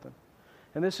you something.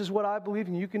 And this is what I believe,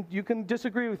 and you can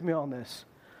disagree with me on this.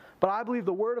 But I believe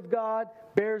the Word of God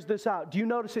bears this out. Do you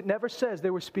notice it never says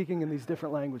they were speaking in these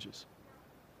different languages?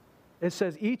 It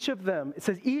says each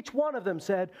one of them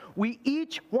said, we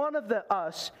each one of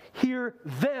us hear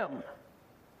them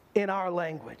in our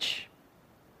language.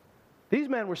 These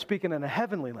men were speaking in a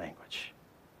heavenly language.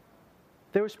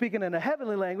 They were speaking in a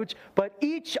heavenly language, but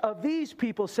each of these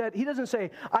people said, he doesn't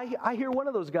say, I hear one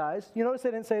of those guys. You notice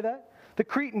they didn't say that? The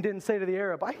Cretan didn't say to the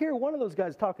Arab, I hear one of those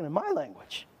guys talking in my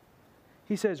language.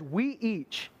 He says, we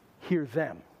each hear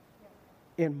them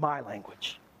in my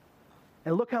language.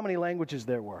 And look how many languages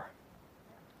there were.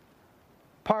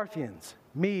 Parthians,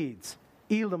 Medes,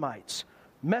 Elamites,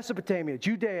 Mesopotamia,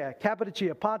 Judea,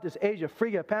 Cappadocia, Pontus, Asia,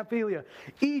 Phrygia, Pamphylia,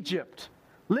 Egypt,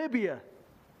 Libya,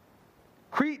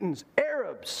 Cretans,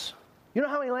 Arabs. You know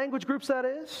how many language groups that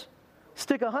is?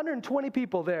 Stick 120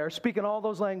 people there speaking all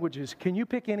those languages. Can you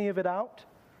pick any of it out?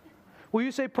 Will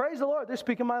you say, praise the Lord, they're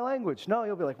speaking my language? No,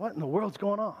 you'll be like, what in the world's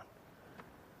going on?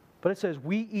 But it says,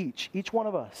 we each one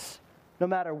of us, no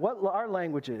matter what our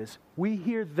language is, we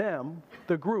hear them,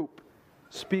 the group,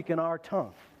 speak in our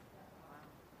tongue.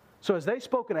 So as they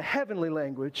spoke in a heavenly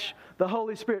language, the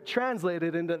Holy Spirit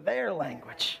translated into their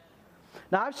language.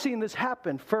 Now, I've seen this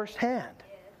happen firsthand.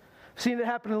 I've seen it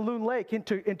happen in Loon Lake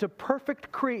into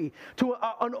perfect Cree to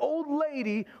an old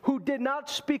lady who did not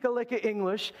speak a lick of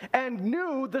English and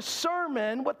knew what the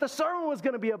sermon was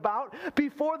going to be about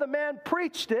before the man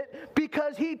preached it,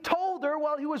 because he told her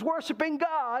while he was worshiping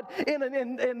God in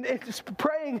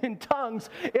praying in tongues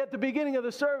at the beginning of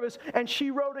the service, and she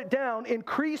wrote it down in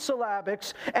Cree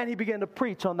syllabics, and he began to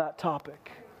preach on that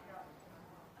topic.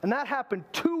 And that happened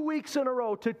 2 weeks in a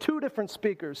row to 2 different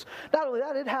speakers. Not only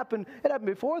that, it happened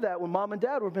before that when Mom and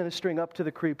Dad were ministering up to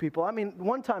the Cree people.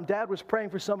 One time Dad was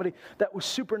praying for somebody that was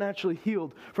supernaturally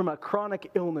healed from a chronic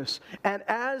illness. And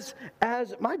as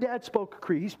my dad spoke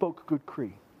Cree, he spoke good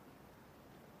Cree.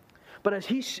 But as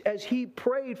he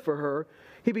prayed for her,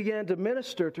 he began to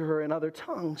minister to her in other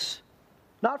tongues.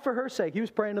 Not for her sake. He was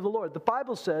praying to the Lord. The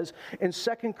Bible says in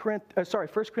 1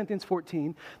 Corinthians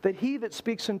 14 that he that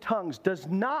speaks in tongues does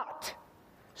not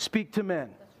speak to men.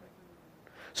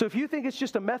 So if you think it's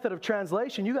just a method of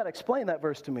translation, you got to explain that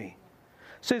verse to me.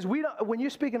 It says when you're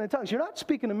speaking in tongues, you're not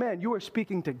speaking to men, you are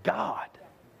speaking to God.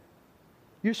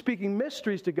 You're speaking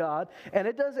mysteries to God, and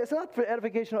it's not for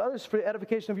edification of others, it's for the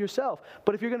edification of yourself.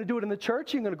 But if you're going to do it in the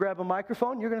church, you're going to grab a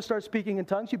microphone, you're going to start speaking in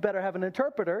tongues, you better have an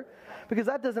interpreter, because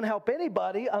that doesn't help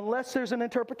anybody unless there's an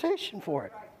interpretation for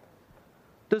it.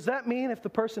 Does that mean if the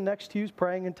person next to you is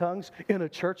praying in tongues in a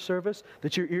church service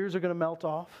that your ears are going to melt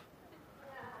off?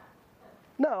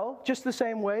 No, just the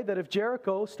same way that if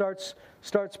Jericho starts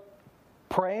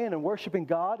praying and worshiping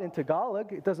God in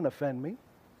Tagalog, it doesn't offend me,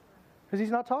 because he's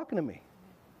not talking to me.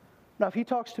 Now, if he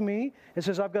talks to me and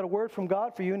says, I've got a word from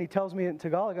God for you, and he tells me in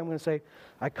Tagalog, I'm going to say,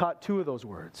 I caught 2 of those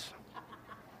words.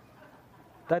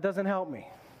 That doesn't help me.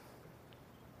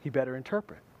 He better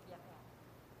interpret.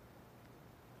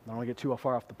 I don't want to get too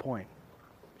far off the point.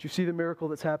 Do you see the miracle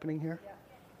that's happening here?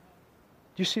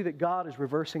 Do you see that God is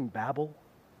reversing Babel?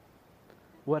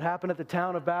 What happened at the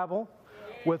town of Babel?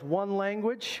 With one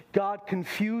language, God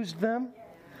confused them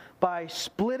by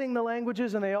splitting the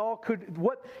languages, and they all could.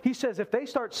 What he says, if they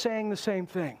start saying the same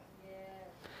thing,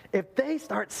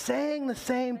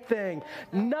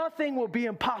 nothing will be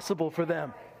impossible for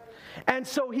them. And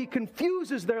so he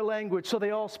confuses their language so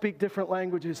they all speak different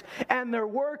languages. And their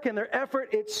work and their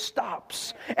effort, it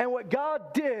stops. And what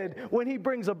God did when he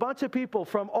brings a bunch of people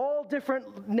from all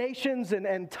different nations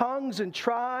and tongues and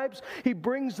tribes, he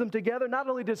brings them together. Not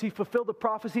only does he fulfill the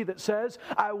prophecy that says,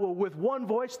 I will, with one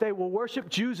voice, they will worship,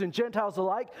 Jews and Gentiles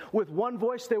alike. With one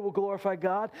voice, they will glorify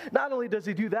God. Not only does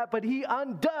he do that, but he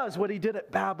undoes what he did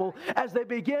at Babel. As they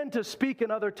begin to speak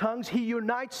in other tongues, he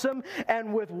unites them,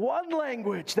 and with one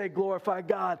language, they glorify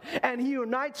God. And he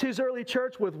unites his early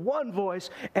church with one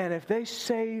voice. And if they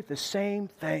say the same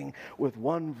thing with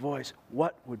one voice,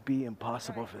 what would be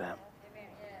impossible for them?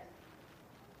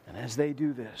 And as they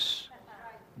do this,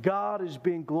 God is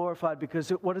being glorified because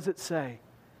what does it say?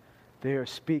 They are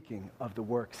speaking of the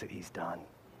works that he's done.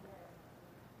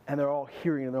 And they're all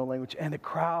hearing in their own language. And the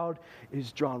crowd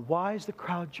is drawn. Why is the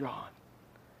crowd drawn?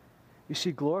 You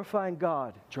see, glorifying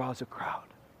God draws a crowd.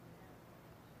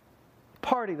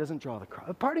 Party doesn't draw the crowd.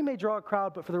 A party may draw a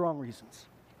crowd, but for the wrong reasons.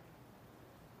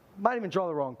 Might even draw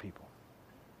the wrong people.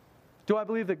 Do I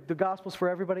believe that the gospel's for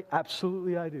everybody?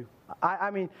 Absolutely I do. I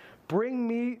mean, bring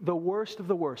me the worst of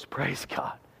the worst, praise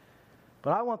God.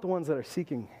 But I want the ones that are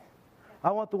seeking. I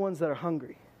want the ones that are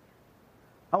hungry.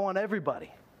 I want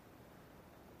everybody.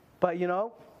 But you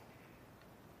know,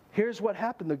 here's what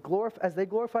happened. As they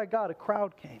glorified God, a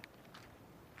crowd came.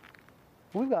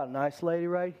 We've got a nice lady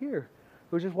right here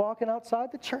who was just walking outside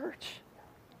the church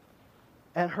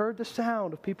and heard the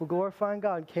sound of people glorifying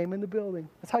God and came in the building.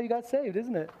 That's how you got saved,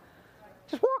 isn't it?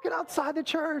 Just walking outside the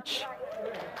church.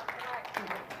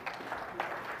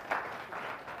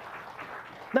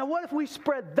 Now, what if we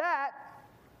spread that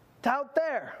out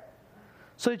there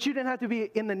so that you didn't have to be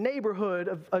in the neighborhood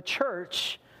of a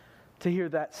church to hear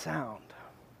that sound?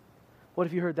 What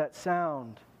if you heard that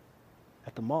sound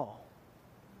at the mall?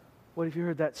 What if you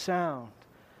heard that sound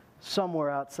somewhere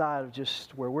outside of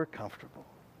just where we're comfortable?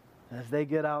 And as they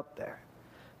get out there,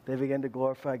 they begin to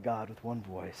glorify God with one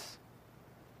voice.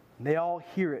 And they all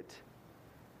hear it.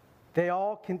 They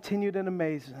all continued in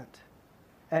amazement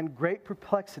and great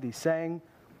perplexity, saying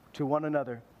to one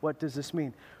another, what does this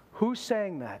mean? Who's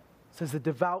saying that? It says the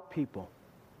devout people.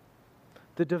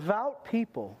 The devout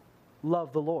people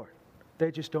love the Lord.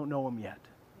 They just don't know him yet.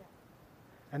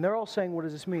 And they're all saying, what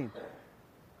does this mean?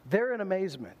 They're in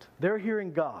amazement. They're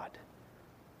hearing God.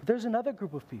 But there's another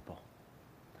group of people.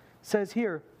 It says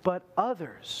here, but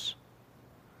others.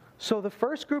 So the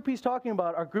first group he's talking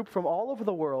about are group from all over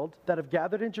the world that have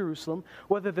gathered in Jerusalem,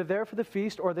 whether they're there for the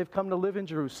feast or they've come to live in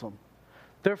Jerusalem.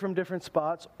 They're from different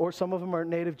spots, or some of them are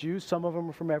native Jews, some of them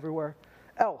are from everywhere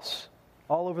else,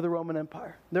 all over the Roman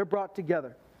Empire. They're brought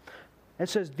together. It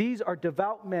says, these are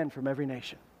devout men from every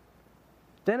nation.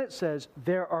 Then it says,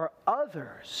 there are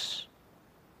others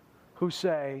who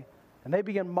say, and they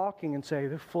begin mocking and say,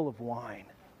 they're full of wine.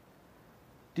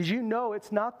 Did you know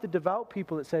it's not the devout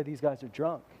people that say these guys are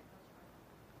drunk?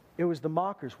 It was the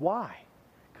mockers. Why?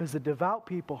 Because the devout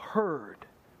people heard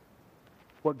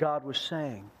what God was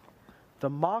saying. The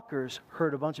mockers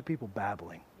heard a bunch of people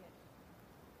babbling.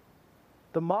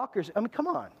 The mockers, I mean, come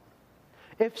on.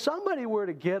 If somebody were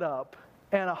to get up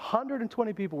and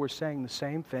 120 people were saying the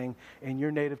same thing in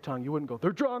your native tongue, you wouldn't go,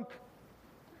 they're drunk.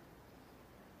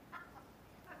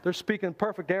 They're speaking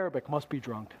perfect Arabic, must be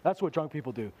drunk. That's what drunk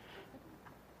people do.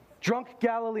 Drunk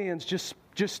Galileans just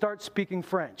start speaking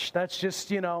French. That's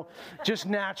just, just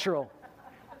natural.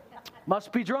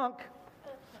 Must be drunk.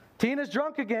 Tina's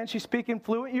drunk again. She's speaking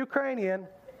fluent Ukrainian.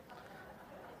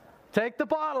 Take the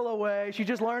bottle away. She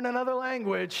just learned another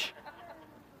language.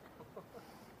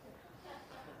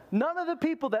 None of the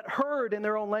people that heard in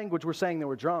their own language were saying they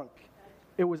were drunk.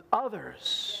 It was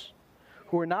others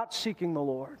who were not seeking the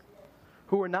Lord,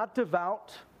 who were not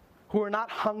devout, who were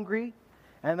not hungry,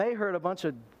 and they heard a bunch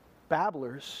of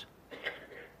babblers.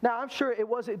 Now, I'm sure it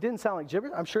didn't sound like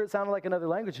gibberish. I'm sure it sounded like another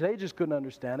language. They just couldn't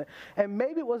understand it. And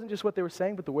maybe it wasn't just what they were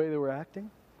saying, but the way they were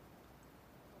acting.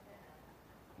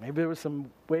 Maybe there was some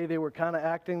way they were kind of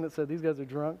acting that said, these guys are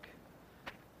drunk.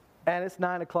 And it's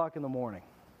 9 o'clock in the morning.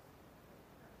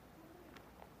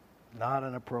 Not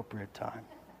an appropriate time.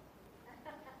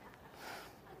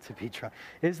 to be drunk.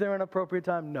 Is there an appropriate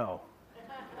time? No.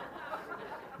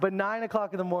 But 9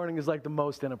 o'clock in the morning is like the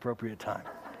most inappropriate time.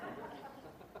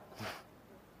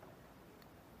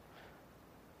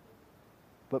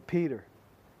 But Peter,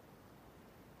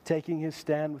 taking his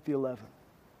stand with the 11,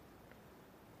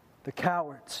 the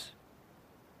cowards,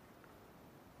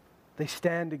 they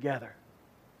stand together.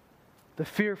 The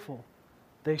fearful,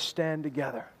 they stand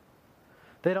together.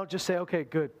 They don't just say, okay,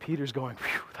 good, Peter's going,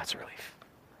 phew, that's a relief.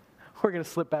 We're going to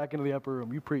slip back into the upper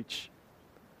room. You preach.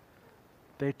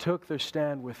 They took their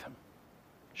stand with him,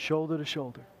 shoulder to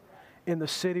shoulder, in the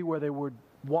city where they were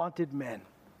wanted men,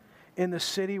 in the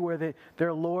city where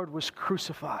their Lord was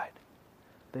crucified.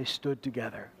 They stood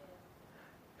together.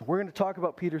 We're going to talk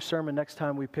about Peter's sermon next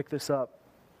time we pick this up.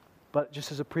 But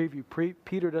just as a preview,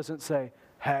 Peter doesn't say,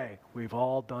 hey, we've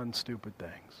all done stupid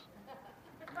things.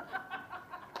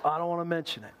 I don't want to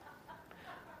mention it.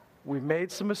 We've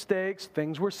made some mistakes.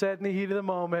 Things were said in the heat of the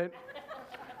moment.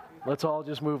 Let's all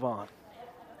just move on.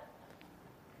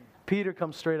 Peter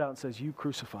comes straight out and says, you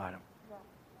crucified him.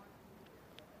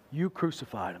 You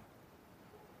crucified him.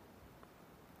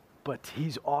 But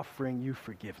he's offering you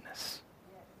forgiveness.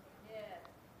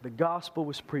 The gospel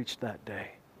was preached that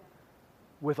day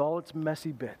with all its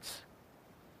messy bits,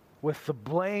 with the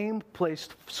blame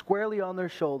placed squarely on their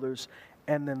shoulders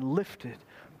and then lifted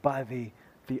by the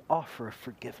offer of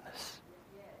forgiveness.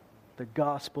 The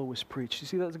gospel was preached. You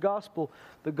see, the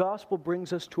gospel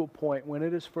brings us to a point when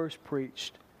it is first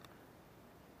preached.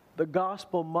 The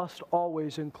gospel must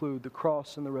always include the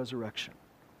cross and the resurrection.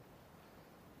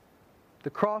 The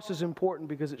cross is important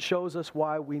because it shows us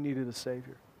why we needed a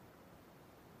Savior.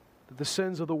 That the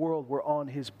sins of the world were on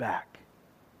His back.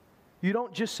 You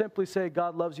don't just simply say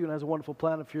God loves you and has a wonderful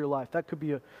plan for your life. That could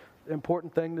be an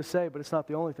important thing to say, but it's not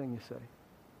the only thing you say.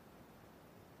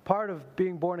 Part of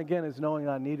being born again is knowing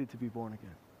I needed to be born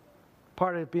again.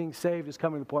 Part of being saved is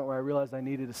coming to the point where I realized I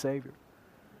needed a Savior.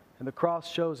 And the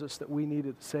cross shows us that we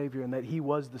needed a Savior and that He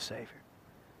was the Savior.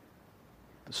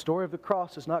 The story of the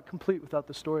cross is not complete without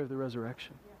the story of the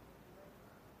resurrection.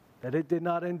 That it did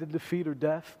not end in defeat or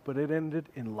death, but it ended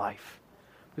in life.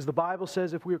 Because the Bible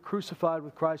says if we are crucified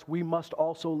with Christ, we must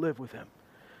also live with Him.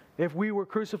 If we were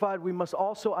crucified, we must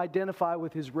also identify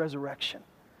with His resurrection.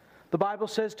 The Bible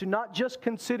says to not just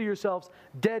consider yourselves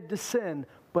dead to sin,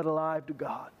 but alive to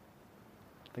God.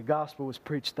 The gospel was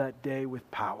preached that day with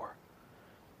power.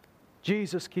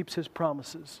 Jesus keeps His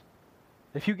promises.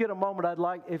 If you get a moment,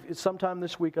 if it's sometime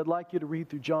this week, I'd like you to read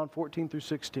through John 14 through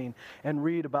 16 and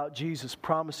read about Jesus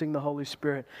promising the Holy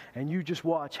Spirit. And you just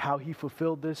watch how He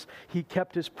fulfilled this. He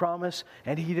kept His promise,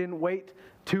 and He didn't wait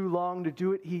too long to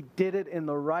do it. He did it in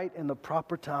the right and the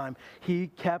proper time. He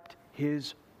kept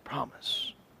His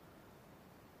promise.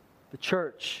 The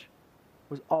church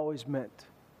was always meant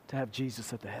to have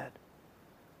Jesus at the head.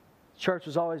 The church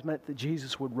was always meant that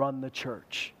Jesus would run the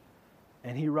church.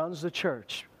 And He runs the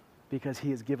church because He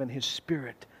has given His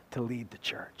Spirit to lead the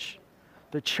church.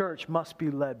 The church must be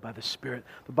led by the Spirit.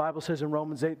 The Bible says in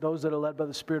Romans 8, those that are led by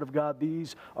the Spirit of God,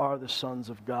 these are the sons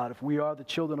of God. If we are the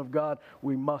children of God,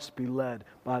 we must be led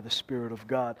by the Spirit of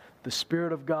God. The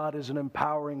Spirit of God is an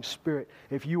empowering spirit.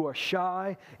 If you are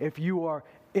shy, if you are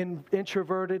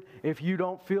introverted, if you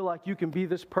don't feel like you can be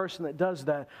this person that does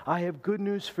that, I have good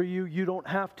news for you. You don't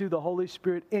have to. The Holy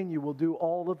Spirit in you will do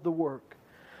all of the work.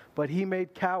 But He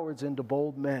made cowards into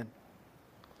bold men.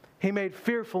 He made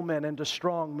fearful men into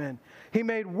strong men. He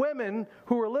made women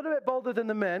who were a little bit bolder than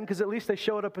the men, because at least they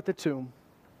showed up at the tomb.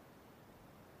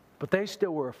 But they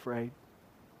still were afraid.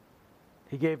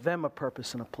 He gave them a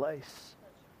purpose and a place.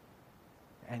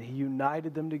 And He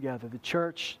united them together. The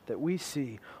church that we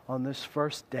see on this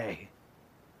first day.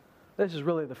 This is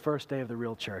really the first day of the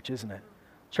real church, isn't it?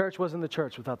 Church wasn't the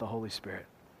church without the Holy Spirit.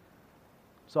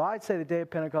 So I'd say the day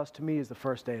of Pentecost to me is the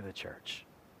first day of the church.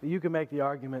 You can make the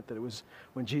argument that it was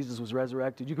when Jesus was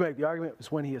resurrected. You can make the argument it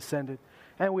was when He ascended.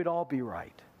 And we'd all be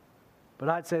right. But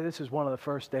I'd say this is one of the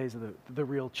first days of the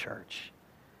real church.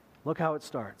 Look how it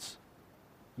starts.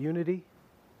 Unity.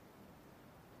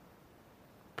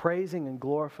 Praising and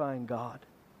glorifying God.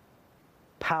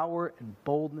 Power and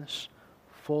boldness.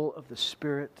 Full of the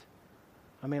Spirit.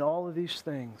 I mean, all of these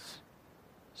things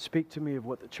speak to me of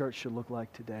what the church should look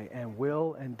like today. And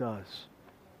will and does.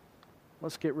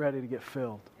 Let's get ready to get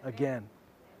filled again.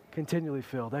 Continually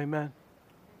filled. Amen.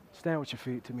 Stand with your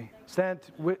feet to me. Stand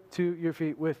to your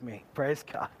feet with me. Praise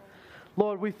God.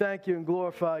 Lord, we thank You and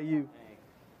glorify You.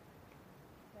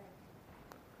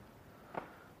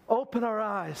 Open our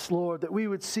eyes, Lord, that we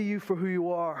would see You for who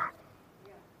You are.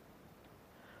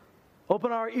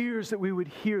 Open our ears that we would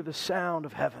hear the sound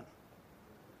of heaven.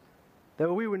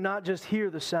 That we would not just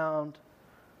hear the sound,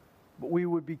 but we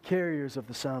would be carriers of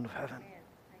the sound of heaven.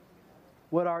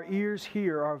 What our ears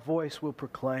hear, our voice will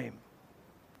proclaim.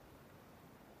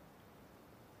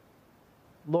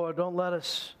 Lord, don't let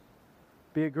us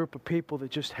be a group of people that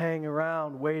just hang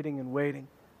around waiting and waiting,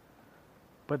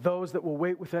 but those that will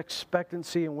wait with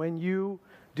expectancy, and when you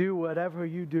do whatever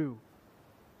you do,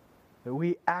 that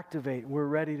we activate and we're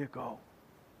ready to go.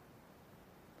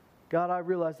 God, I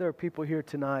realize there are people here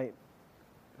tonight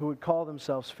who would call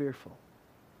themselves fearful.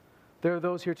 There are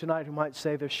those here tonight who might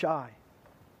say they're shy.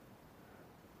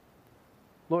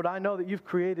 Lord, I know that you've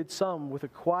created some with a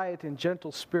quiet and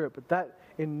gentle spirit, but that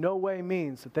in no way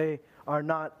means that they are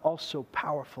not also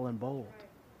powerful and bold.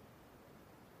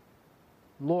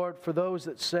 Lord, for those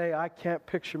that say, I can't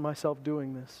picture myself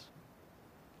doing this,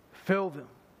 fill them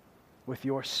with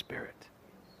your Spirit,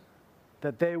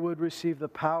 that they would receive the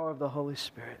power of the Holy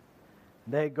Spirit.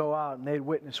 They'd go out and they'd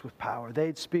witness with power.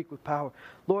 They'd speak with power.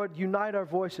 Lord, unite our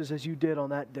voices as you did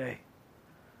on that day.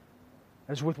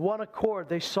 As with one accord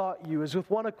they sought you. As with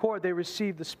one accord they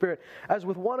received the Spirit. As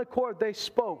with one accord they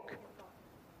spoke.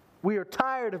 We are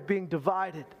tired of being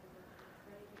divided.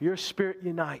 Your Spirit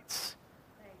unites.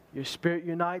 Your Spirit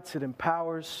unites. It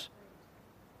empowers.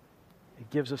 It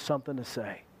gives us something to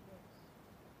say.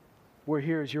 We're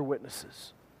here as your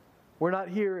witnesses. We're not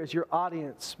here as your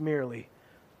audience merely,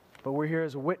 but we're here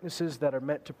as witnesses that are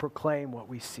meant to proclaim what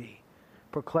we see,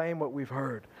 proclaim what we've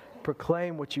heard,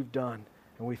 proclaim what you've done,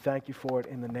 and we thank you for it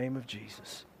in the name of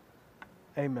Jesus.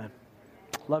 Amen.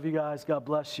 Love you guys. God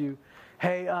bless you.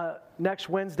 Hey, next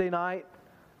Wednesday night,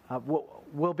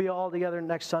 we'll be all together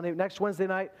next Sunday. Next Wednesday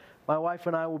night, my wife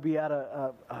and I will be at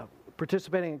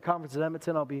participating in a conference at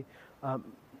Edmonton. I'll be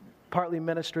partly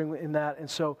ministering in that. And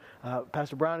so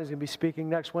Pastor Brown is going to be speaking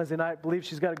next Wednesday night. I believe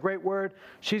she's got a great word.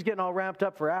 She's getting all ramped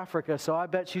up for Africa, so I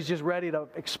bet she's just ready to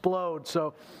explode.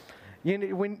 So you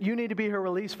need to be her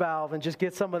release valve and just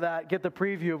get some of that, get the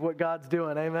preview of what God's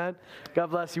doing. Amen? God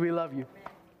bless you. We love you.